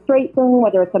or a straight thing,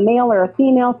 whether it's a male or a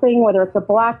female thing, whether it's a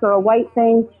Black or a white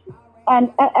thing.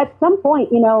 And at some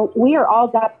point, we are all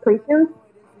God's creatures,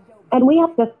 and we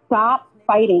have to stop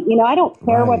fighting. I don't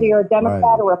care whether you're a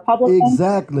Democrat or Republican.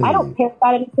 Exactly. I don't care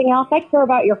about anything else. I care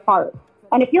about your heart.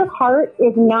 And if your heart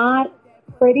is not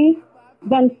pretty,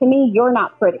 then to me, you're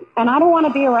not pretty. And I don't want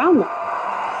to be around that.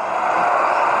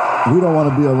 We don't want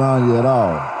to be around you at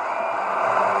all.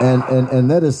 And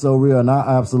that is so real. And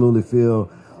I absolutely feel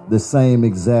the same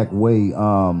exact way.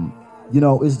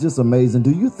 It's just amazing.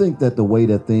 Do you think that the way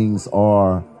that things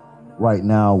are right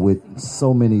now with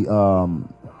so many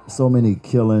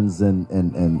killings and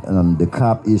the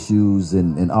cop issues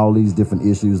and all these different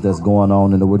issues that's going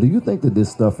on in the world, do you think that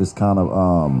this stuff is kind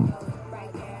of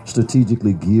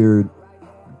strategically geared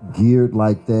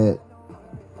like that?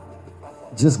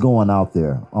 Just going out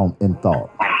there in thought.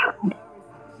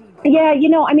 Yeah,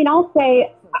 I'll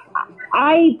say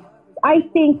I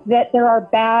think that there are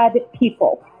bad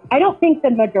people. I don't think the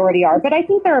majority are, but I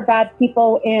think there are bad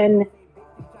people in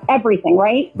everything,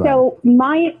 right? So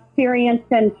my experience,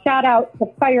 and shout out to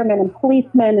firemen and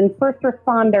policemen and first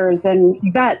responders and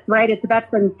vets, right? It's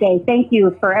Veterans Day. Thank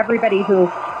you for everybody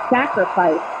who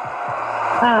sacrificed.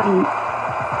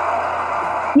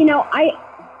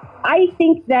 I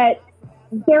think that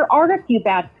there are a few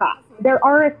bad cops. There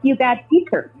are a few bad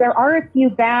teachers. There are a few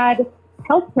bad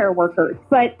healthcare workers.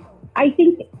 But I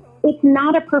think it's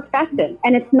not a profession,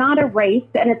 and it's not a race,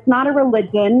 and it's not a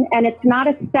religion, and it's not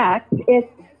a sect.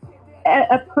 It's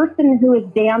a person who is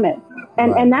damaged.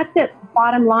 And that's it,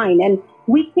 bottom line. And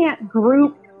we can't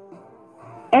group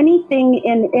anything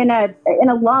in a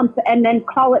lump and then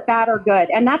call it bad or good.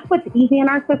 And that's what's easy in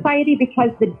our society,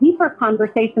 because the deeper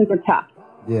conversations are tough.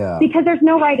 Yeah. Because there's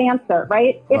no right answer,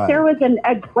 right? If there was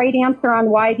a great answer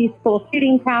on why these school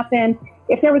shootings happen,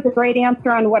 if there was a great answer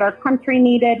on what our country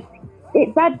needed,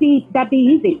 that'd be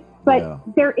easy. But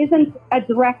there isn't a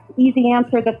direct, easy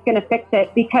answer that's going to fix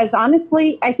it. Because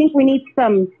honestly, I think we need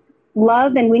some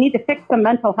love, and we need to fix some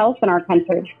mental health in our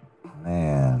country.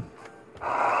 Man.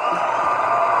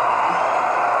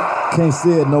 Can't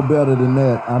say it no better than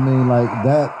that. I mean, like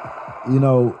that, you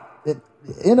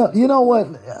know what?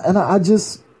 And I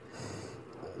just,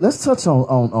 let's touch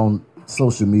on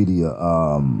social media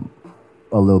a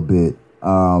little bit.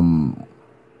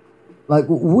 Like,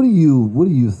 what do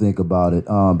you think about it?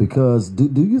 Because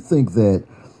do you think that,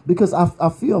 because I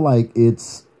feel like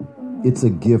it's a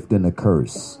gift and a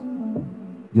curse.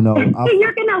 You're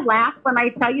gonna laugh when I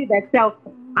tell you this. So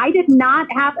I did not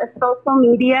have a social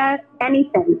media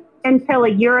anything until a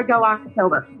year ago,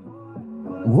 October.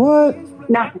 What?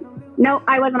 Nothing. No,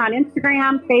 I wasn't on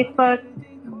Instagram, Facebook,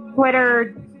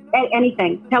 Twitter,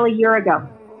 anything till a year ago.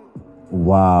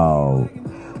 Wow.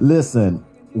 Listen,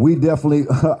 we definitely,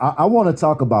 I want to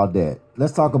talk about that.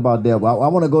 let's talk about that. I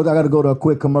want to go. I got to go to a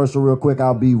quick commercial real quick.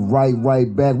 I'll be right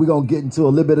back. We're going to get into a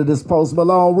little bit of this Post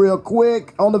Malone real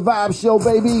quick on the Vibe Show,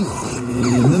 baby.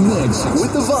 In the mix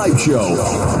with the Vibe Show.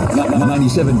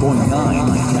 97.9.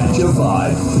 Catch a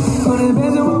vibe. 100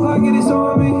 bands in my pocket, it's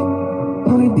on me.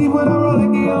 100 deep when I roll like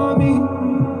the army.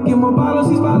 Get more bottles,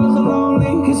 these bottles are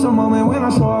lonely. It's a moment when I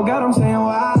show up, God, I'm saying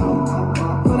wow.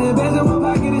 100 bands in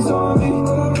my pocket, it's on me.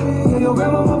 Yeah, your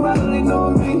grandma will probably know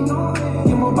me.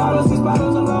 Get more bottles, these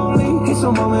bottles are lonely. It's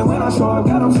a moment when I show up,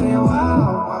 God, I'm saying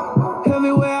wow.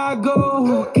 Everywhere I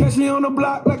go, catch me on the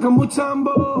block like a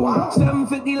Mutombo.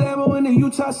 750 Lambo in the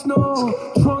Utah snow.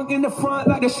 Trunk in the front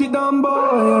like a shit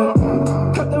Dumbo.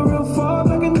 Yeah. Cut the roof off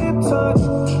like a nip touch.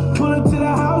 Pull up to the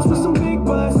house with some big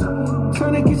butts.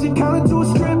 Turn the kitchen counter to a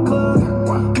strip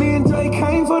club. Me and Drake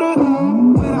came for the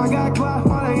when I got quiet,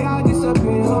 all of y'all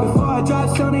disappeared. Before I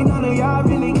dropped Sony, none of y'all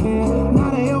really care.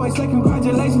 Now they always say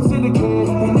congratulations to the kid.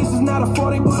 And this is not a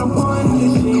 40, but I'm pouring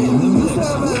this shit. In the mix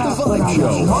with the Vibe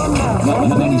Show.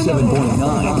 97.9.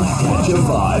 Catch a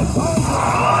vibe.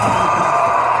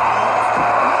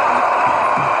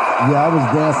 Yeah, I was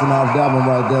dancing off that one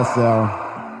right there, Sarah.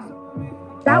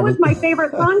 That was my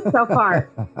favorite song so far.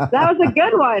 That was a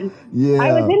good one. Yeah.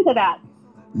 I was into that.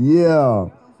 Yeah.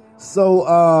 So,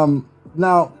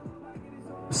 now,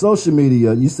 social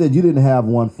media, you said you didn't have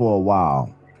one for a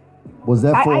while. Was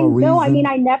that for a reason? No, I mean,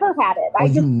 I never had it. I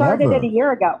just started it a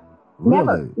year ago. Really?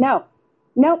 Never. No.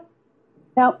 Nope.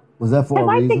 Was that for a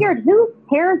reason? Because I figured, who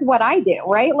cares what I do,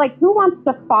 right? Like, who wants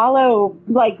to follow,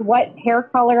 like, what hair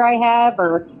color I have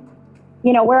or,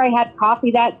 you know, where I had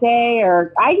coffee that day?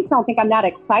 Or I just don't think I'm that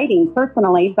exciting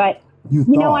personally. But,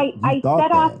 I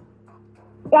set off.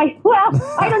 I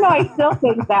don't know. I still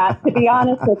think that, to be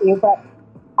honest with you. But,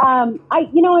 I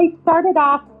started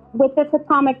off with this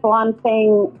Atomic Blonde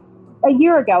thing a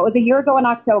year ago. It was a year ago in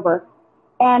October.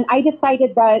 And I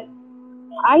decided that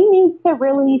I need to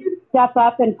really step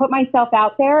up and put myself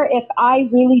out there if I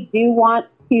really do want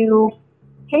to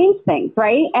change things,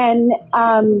 right? And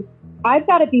I've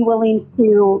got to be willing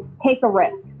to take a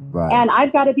risk. Right. And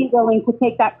I've got to be willing to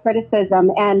take that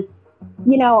criticism. And,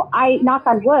 you know, I knock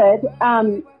on wood,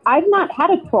 I've not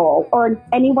had a troll or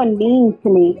anyone mean to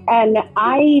me. And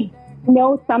I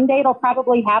know someday it'll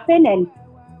probably happen, and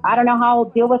I don't know how I'll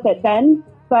deal with it then.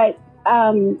 But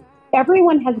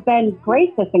everyone has been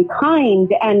gracious and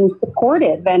kind and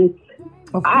supportive. And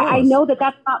I know that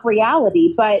that's not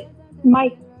reality, but my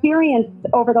experience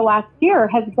over the last year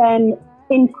has been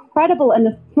incredible. And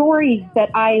the stories that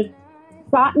I've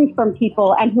gotten from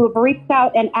people and who have reached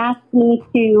out and asked me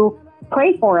to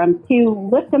pray for them, to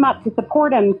lift them up, to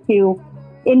support them, to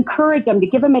encourage them, to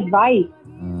give them advice.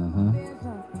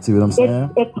 Mm-hmm. See what I'm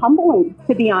saying? It's humbling,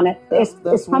 to be honest.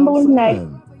 It's humbling that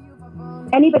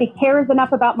anybody cares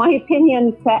enough about my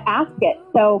opinion to ask it.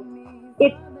 So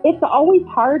it's always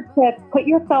hard to put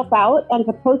yourself out and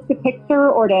to post a picture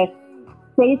or to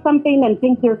say something and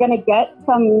think you're going to get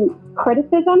some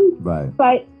criticism. Right.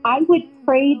 But I would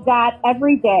trade that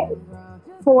every day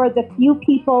for the few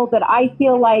people that I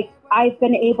feel like I've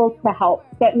been able to help,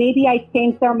 that maybe I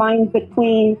changed their minds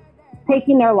between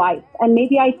taking their life, and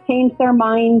maybe I changed their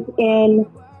minds in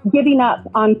giving up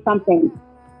on something.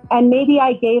 And maybe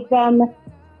I gave them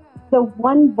the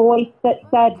one voice that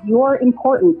said, you're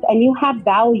important and you have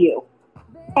value.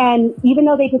 And even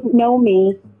though they didn't know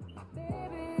me,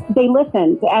 they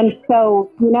listened. And so,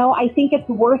 you know, I think it's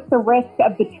worth the risk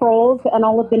of the trolls and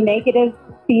all of the negative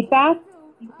feedback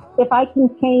if I can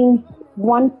change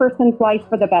one person's life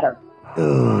for the better.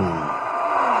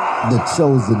 The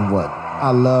chosen one.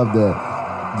 I love that.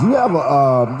 Do you have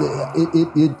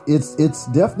it's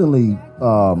definitely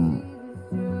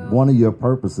one of your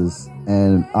purposes,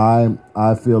 and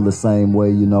I feel the same way.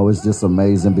 You know, it's just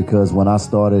amazing because when I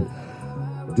started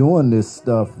doing this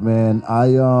stuff, man, I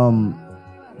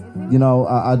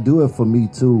do it for me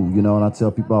too, you know, and I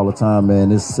tell people all the time,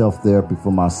 man, it's self-therapy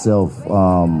for myself.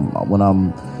 When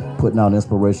I'm putting out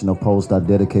inspirational posts, I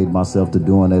dedicate myself to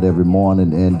doing that every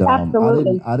morning. And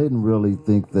I didn't really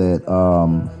think that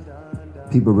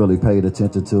people really paid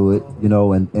attention to it, you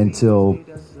know, until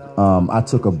I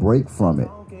took a break from it.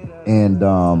 And,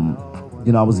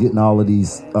 you know, I was getting all of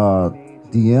these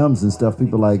DMs and stuff.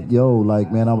 People like, yo,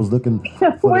 like, man, I was looking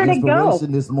for the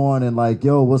inspiration this morning. Like,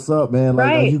 yo, what's up, man?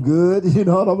 Like, are you good? You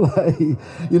know what I'm like?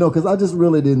 You know, because I just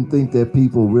really didn't think that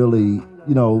people really,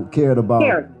 you know, cared about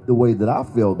the way that I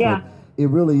felt. Yeah. But it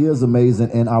really is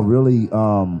amazing. And I really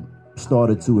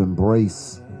started to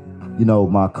embrace, you know,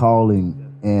 my calling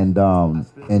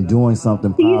and doing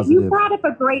something You positive. brought up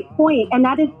a great point, and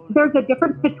that is there's a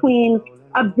difference between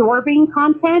absorbing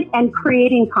content and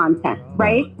creating content,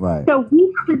 right? Right. So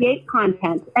we create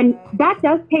content, and that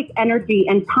does take energy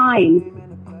and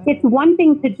time. It's one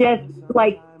thing to just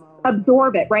like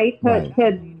absorb it, right?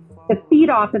 To feed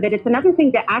off of it. It's another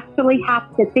thing to actually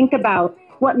have to think about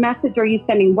what message are you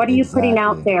sending? What are you putting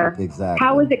out there? Exactly.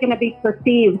 How is it going to be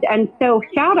perceived? And so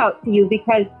shout out to you,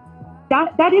 because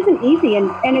that isn't easy.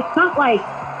 And it's not like,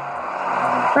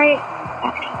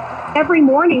 right, every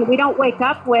morning we don't wake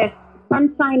up with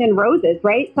sunshine and roses,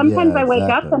 right? Sometimes I wake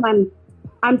up and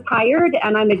I'm tired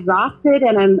and I'm exhausted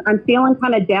and I'm feeling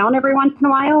kind of down every once in a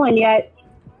while. And yet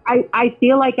I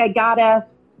feel like I gotta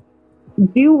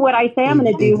do what I say I'm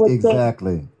going to do with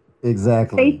exactly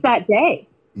face that day.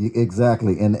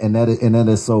 Exactly. And that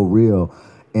is so real.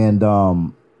 And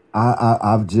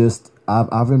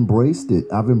I've embraced it.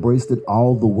 I've embraced it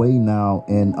all the way now.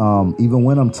 And even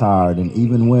when I'm tired, and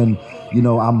even when,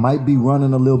 I might be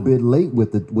running a little bit late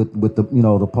with the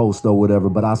the post or whatever,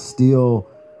 but I still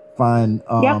find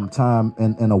time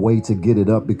and a way to get it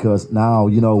up, because now,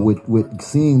 with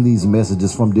seeing these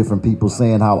messages from different people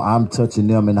saying how I'm touching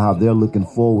them and how they're looking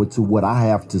forward to what I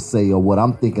have to say or what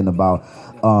I'm thinking about,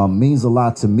 means a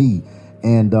lot to me.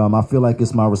 And I feel like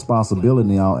it's my responsibility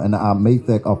now, and I make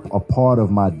that a part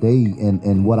of my day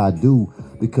and what I do,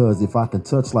 because if I can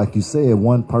touch, like you said,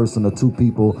 one person or two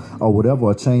people or whatever,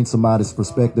 or change somebody's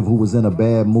perspective who was in a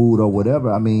bad mood or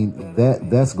whatever, I mean,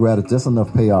 that's gratitude. That's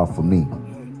enough payoff for me.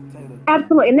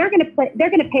 Absolutely. And they're going to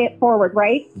pay it forward,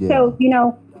 right? Yeah. So,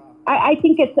 I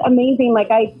think it's amazing.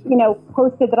 Like I,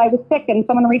 posted that I was sick and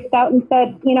someone reached out and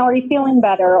said, are you feeling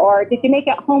better? Or did you make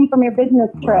it home from your business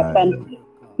trip? Right. And,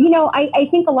 I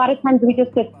think a lot of times we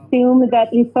just assume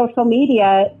that in social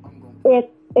media,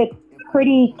 it's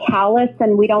pretty callous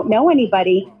and we don't know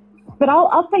anybody. But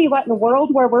I'll tell you what, in a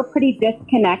world where we're pretty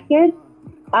disconnected,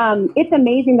 it's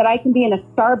amazing that I can be in a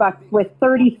Starbucks with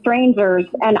 30 strangers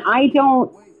and I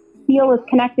don't feel as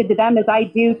connected to them as I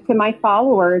do to my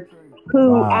followers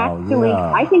who actually,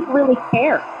 I think, really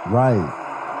care. Right.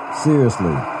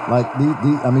 Seriously. Like,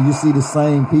 you see the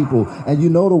same people, and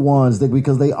the ones that,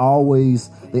 because they always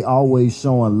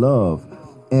showing love.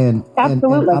 And,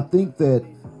 absolutely. And I think that,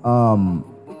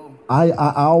 I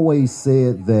always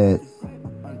said that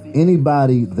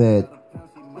anybody that,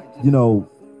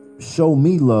 show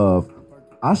me love,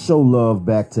 I show love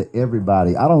back to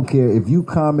everybody. I don't care if you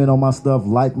comment on my stuff,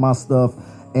 like my stuff,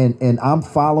 and I'm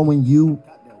following you,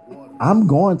 I'm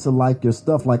going to like your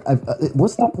stuff. Like,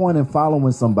 what's the point in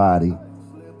following somebody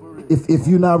if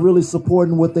you're not really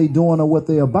supporting what they doing or what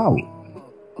they're about?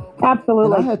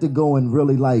 Absolutely. And I had to go and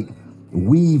really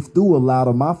weave through a lot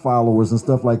of my followers and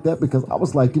stuff like that, because I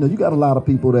was like, you got a lot of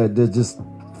people that just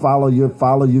follow you,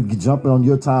 jumping on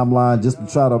your timeline just to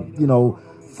try to,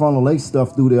 funnel their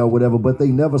stuff through there or whatever, but they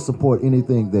never support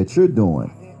anything that you're doing.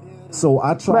 So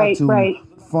I try to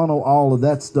funnel all of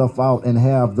that stuff out and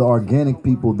have the organic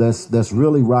people that's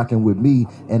really rocking with me,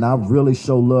 and I really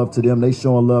show love to them. They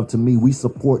showing love to me. We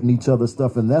supporting each other's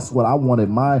stuff, and that's what I wanted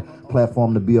my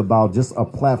platform to be about, just a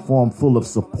platform full of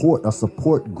support, a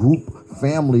support group,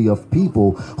 family of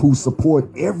people who support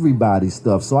everybody's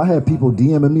stuff. So I had people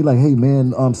DMing me like, hey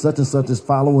man, such and such is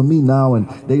following me now and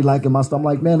they liking my stuff. I'm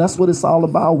like, man, that's what it's all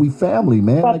about. We family,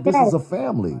 man. Like, this is a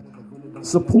family.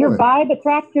 Support. Your vibe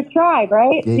attracts your tribe,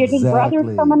 right? Exactly. You're just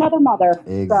brothers from another mother.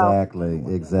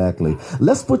 Exactly.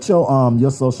 Let's put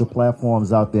your social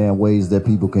platforms out there in ways that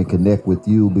people can connect with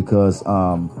you, because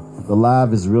the live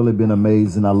has really been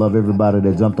amazing. I love everybody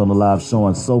that jumped on the live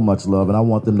showing so much love, and I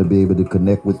want them to be able to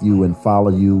connect with you and follow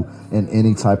you in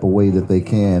any type of way that they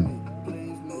can.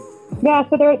 Yeah,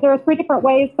 so there are 3 different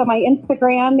ways. So my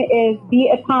Instagram is The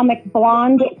Atomic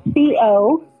Blonde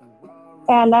CO.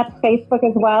 And that's Facebook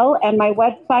as well. And my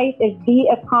website is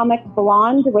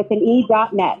theatomicblonde with an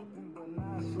E.net.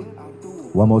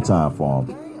 One more time for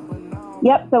them.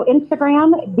 Yep. So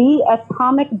Instagram, The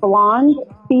Atomic Blonde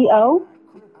CO.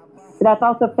 That's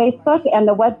also Facebook. And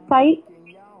the website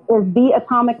is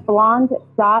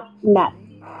theatomicblonde.net.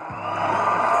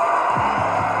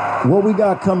 What we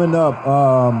got coming up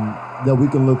that we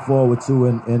can look forward to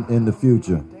in the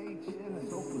future?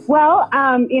 Well,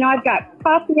 I've got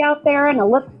coffee out there and a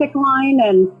lipstick line,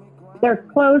 and there's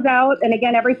clothes out. And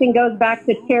again, everything goes back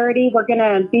to charity. We're going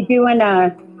to be doing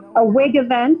a wig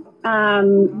event,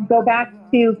 go back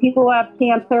to people who have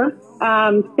cancer.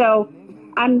 So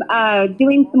I'm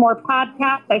doing some more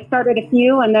podcasts. I started a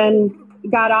few and then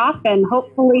got off, and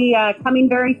hopefully coming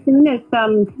very soon is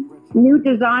some new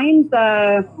designs,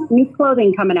 new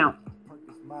clothing coming out.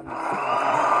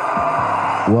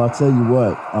 Well, I'll tell you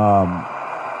what,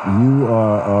 You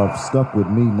are stuck with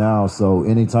me now, so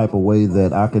any type of way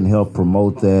that I can help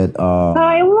promote that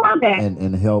I love it.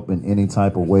 and help in any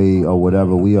type of way or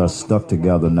whatever, we are stuck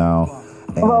together now.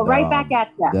 And, well, right back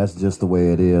at you. That's just the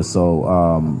way it is. So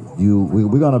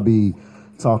we're going to be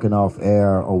talking off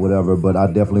air or whatever, but I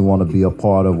definitely want to be a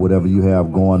part of whatever you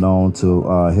have going on to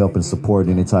help and support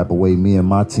in any type of way. Me and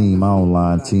my team, my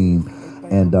online team.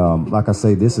 And like I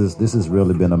say, this has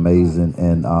really been amazing,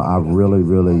 and I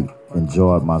really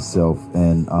enjoyed myself,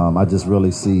 and I just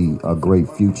really see a great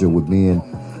future with being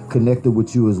connected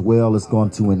with you as well. It's going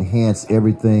to enhance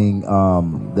everything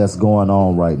that's going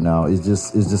on right now. It's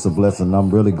just a blessing. I'm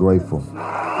really grateful. No,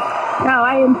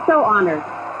 I am so honored.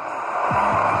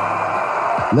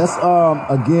 Let's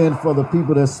again, for the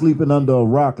people that's sleeping under a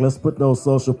rock, let's put those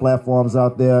social platforms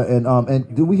out there. And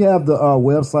do we have the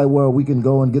website where we can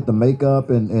go and get the makeup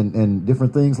and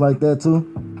different things like that too?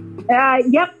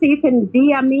 Yep, so you can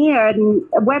DM me, and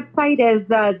the website is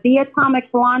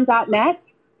theatomicblonde.net,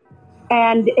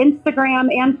 and Instagram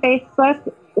and Facebook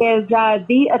is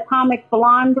The Atomic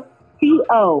Blonde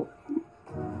CO.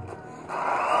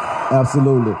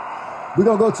 Absolutely. We're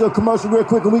going to go to a commercial real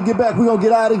quick. When we get back, we're going to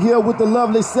get out of here with the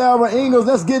lovely Sarah Ingalls.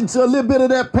 Let's get into a little bit of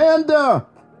that Panda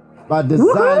by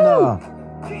Designer.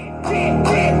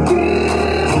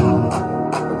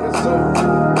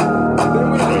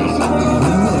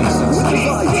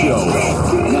 Show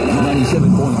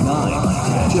 97.9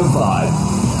 Catch a Vibe.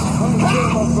 I'm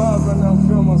feeling my vibe right now. I'm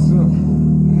feeling myself.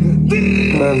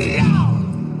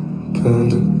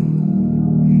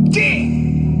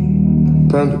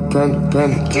 Panda.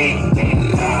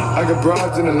 I got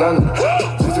broads in Atlanta.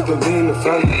 Just to be in the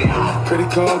family.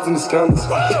 Credit cards in the scams.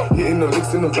 Hitting the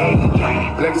licks in the van.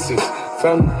 Legacies.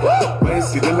 Family, why you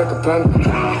see look like a panda?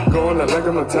 Going out like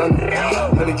a Montana.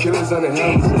 Honey killers on the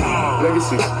hands.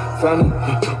 Legacies, family,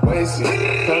 why you see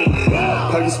family?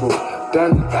 Pockets full,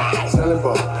 Danny, selling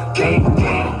ball, candy.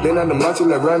 Lean on the macho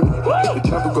like Randy. The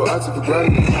chopper go out to the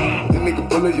granny. The nigga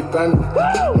bullet your bandit.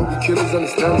 Movie killers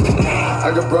understand me.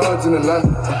 I got broads in Atlanta.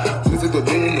 Just to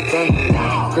be in the family.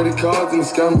 Credit cards and the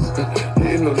scams.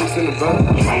 Hitting the licks in the van.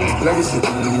 Legacy,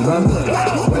 family,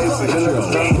 why you see look like a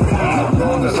panda?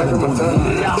 Going out like a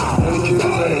Montana. Honey killers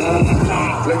on the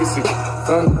hands. Legacy,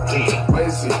 family, why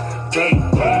you see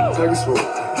family? Pockets full,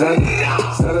 Danny,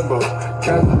 selling ball,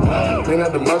 candy. Lean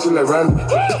out the macho like Randy.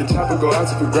 The chopper go out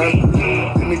to the granny.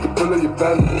 The nigga pull up your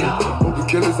bandit. Hope the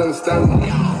killers understand me.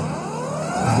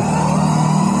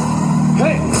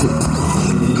 Hey!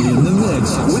 In the mix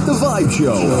with the Vibe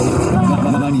Show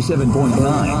 97.9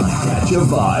 Catch a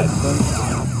Vibe.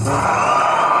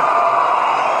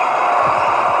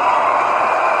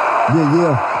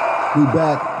 Yeah, we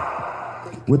back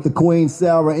with the Queen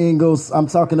Sarah Ingalls. I'm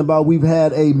talking about we've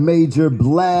had a major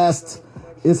blast.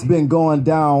 It's been going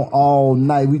down all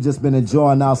night. We just been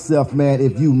enjoying ourselves, man.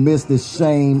 If you missed it,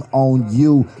 shame on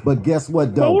you. But guess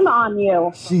what, though? Shame on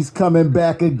you. She's coming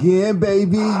back again,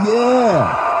 baby.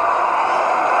 Yeah.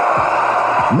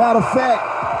 Matter of fact,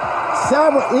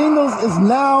 Sarah Ingalls is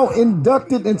now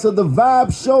inducted into the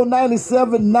Vibe Show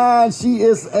 97.9. She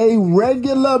is a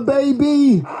regular,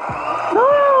 baby.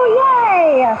 Oh,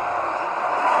 yay!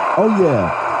 Oh,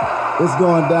 yeah. It's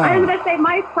going down. I was going to say,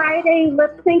 my Friday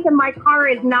lip sync in my car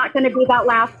is not going to be that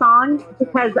last song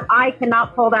because I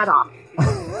cannot pull that off.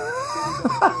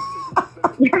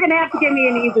 You're going to have to give me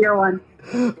an easier one.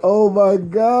 Oh, my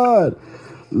God.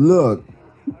 Look,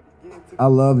 I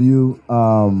love you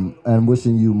and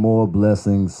wishing you more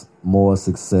blessings, more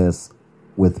success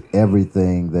with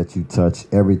everything that you touch,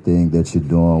 everything that you're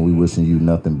doing. We wishing you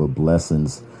nothing but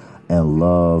blessings and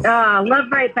love. Love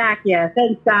right back, yeah.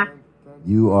 Thanks, Doc.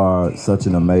 You are such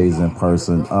an amazing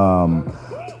person.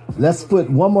 Let's put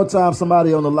one more time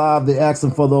somebody on the live. They're asking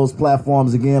for those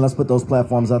platforms again. Let's put those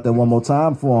platforms out there one more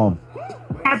time for them.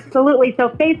 Absolutely. So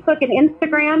Facebook and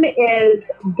Instagram is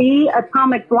The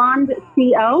Atomic Blonde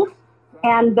CO,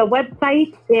 and the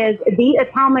website is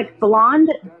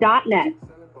theatomicblonde.net.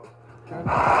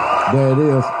 There it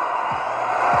is.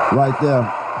 Right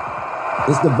there.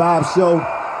 It's the Vibe Show.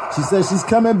 She says she's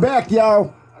coming back,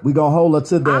 y'all. We're going to hold her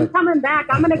to that. I'm coming back.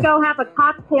 I'm going to go have a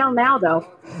cocktail now, though.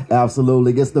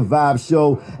 Absolutely. It's the Vibe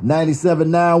Show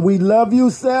 97.9. We love you,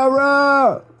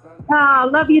 Sarah.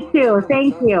 Love you too.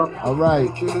 Thank you. All right.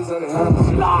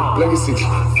 Legacy,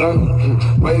 family,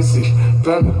 legacy,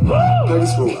 family,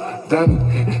 legacy,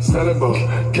 Danny, selling ball,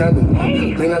 candy.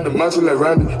 Lean out the macho like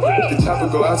Randy. The chopper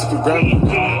go out to the granny.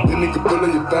 The nigga pull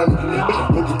up your bandit.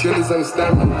 Hope the killers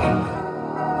understand me.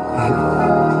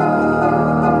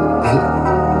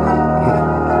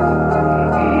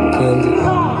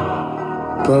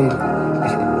 Panda, panda,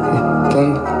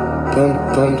 panda,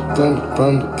 panda, In the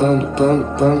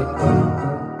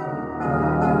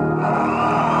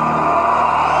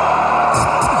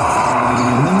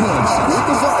mix with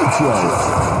the Vibe Show.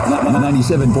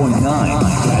 97.9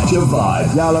 Catch a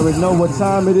Vibe. Y'all already know what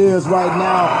time it is right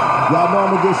now. Y'all know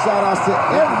I'm gonna give shout outs to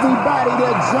everybody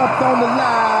that jumped on the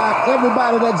live.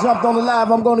 Everybody that jumped on the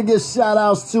live, I'm gonna give shout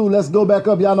outs to. Let's go back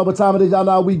up. Y'all know what time it is. Y'all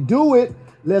know how we do it.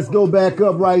 Let's go back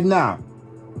up right now.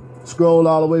 Scroll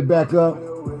all the way back up.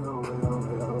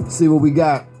 See what we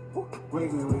got.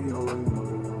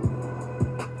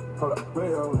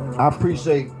 I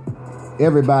appreciate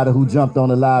everybody who jumped on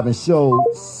the live and showed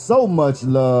so much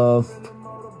love.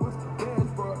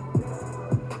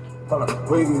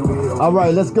 All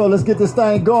right, let's go. Let's get this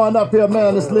thing going up here,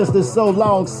 man. This list is so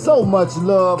long. So much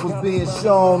love was being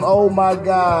shown. Oh, my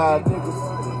God.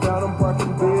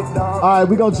 All right,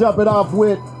 we're going to jump it off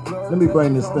with... Let me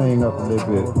bring this thing up a little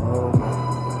bit.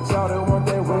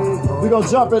 We're going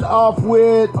to jump it off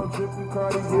with...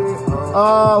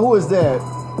 who is that?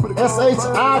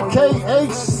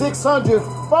 SHIKH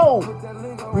 604.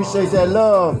 Appreciate that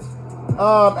love.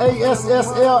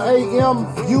 ASSLAMUALEKUM.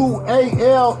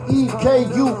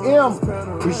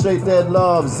 Appreciate that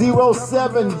love.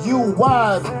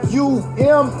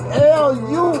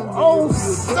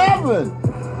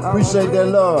 07UYUMLU07. Appreciate that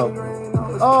love.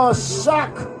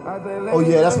 Shock. Oh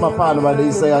yeah, that's my partner right there.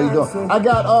 You say how you doing? I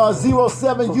got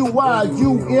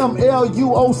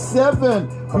 07UYUMLU07.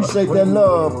 Appreciate that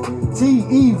love.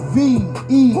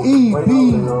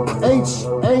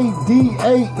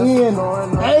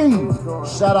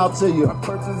 TEVEBHADANA. Shout out to you.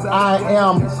 I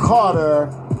am Carter.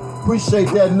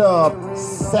 Appreciate that love.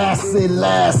 Sassy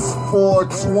Last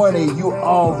 420. You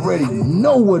already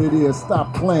know what it is.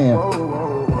 Stop playing.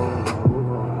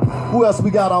 Who else we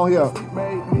got on here?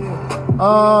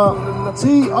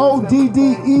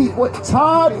 TODDE. What?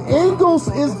 Todd Ingalls?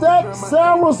 Is that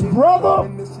Sarah's brother?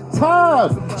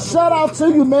 Todd, shout out to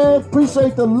you, man.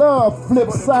 Appreciate the love.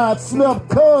 Flip side slip,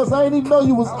 cuz I ain't even know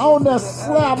you was on that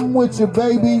slapping with you,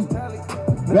 baby.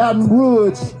 Baton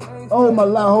Rouge. Oh my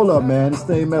God, hold up, man. This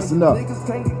thing messing up.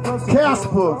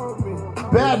 Casper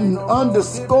Baton _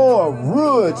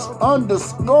 Rouge _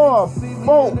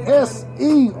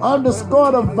 4SE _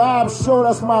 the Vibe Show.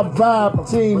 That's my Vibe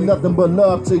team. Nothing but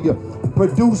love to you.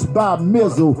 Produced by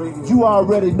Mizzle. You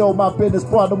already know my business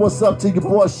partner. What's up to you,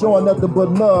 boy? Showing nothing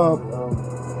but love.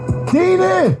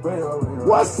 Deanie,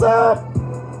 what's up?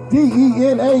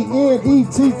 DENANETTE.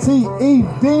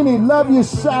 Deanie, love you.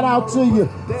 Shout out to you.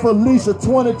 Felicia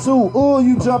 22. Oh,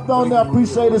 you jumped on there.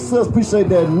 Appreciate it, sis. Appreciate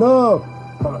that love.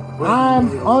 I'm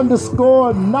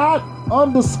 _ not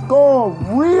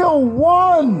 _ real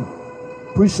one.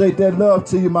 Appreciate that love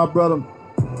to you, my brother.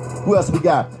 Who else we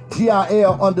got? GIL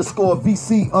 _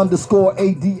 VC _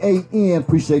 ADAN.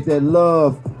 Appreciate that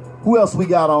love. Who else we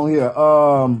got on here?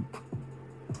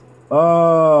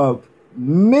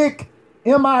 Mick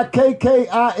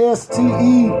MIKKISTE.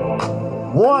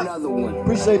 What?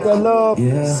 Appreciate that love.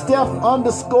 Yeah. Steph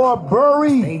 _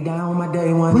 Burry.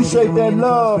 Appreciate that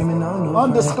love.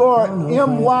 _MYSHIT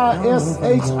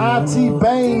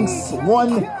Bangs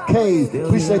 1K.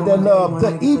 Appreciate that love.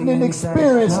 The Evening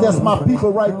Experience. That's my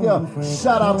people right there.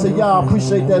 Shout out to y'all.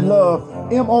 Appreciate that love.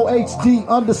 MOHD _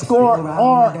 REHAN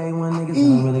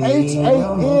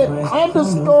 _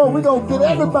 we gonna get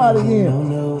everybody in.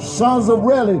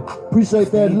 Shanzarelli.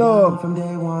 Appreciate that love.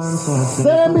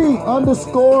 Sammy _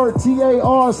 TARCHOUN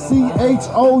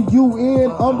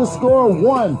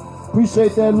 _1.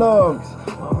 Appreciate that love.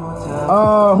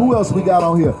 Who else we got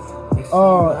on here?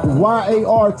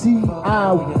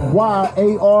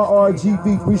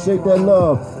 YARTIYARRGV. Appreciate that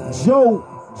love.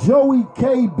 Joey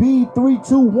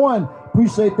KB321.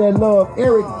 Appreciate that love.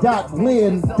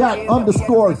 Eric.Lynn. _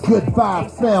 Good Vibe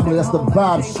Family. That's the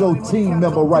Vibe Show team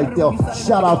member right there.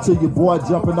 Shout out to you, boy,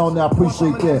 jumping on there.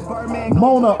 Appreciate that.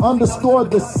 Mona _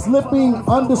 the Slipping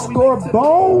 _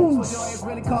 Bones.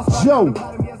 Joe.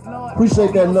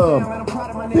 Appreciate that love.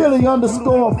 Billy _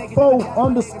 Fo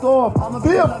 _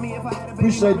 Fifth.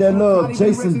 Appreciate that love.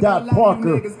 Jason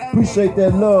Parker. Appreciate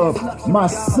that love. My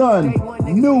son,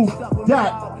 New _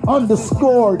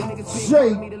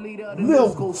 Jake.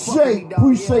 Lil Jake,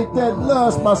 appreciate that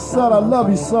love. My son, I love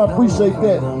you, son. Appreciate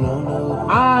that.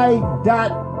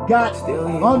 got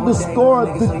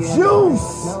 _ the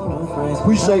juice.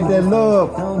 Appreciate that love.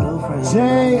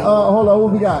 Hold on,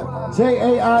 what we got?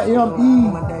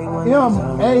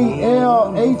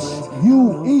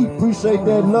 JAIMEMALHUE. Appreciate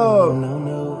that love.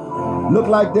 Look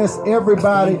like that's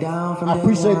everybody. I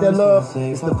appreciate that love.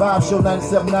 It's the Vibe Show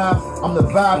 97.9. I'm the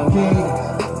Vibe King.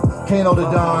 Kano the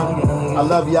Don. I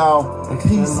love y'all.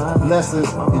 Peace,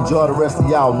 blessings. Enjoy the rest of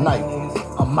y'all night.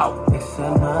 I'm out.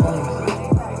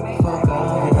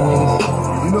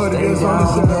 You know what it is on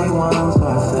this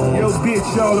side? Yo,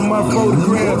 bitch, y'all in my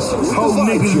photographs. Whole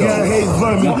niggas got hate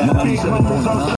for me.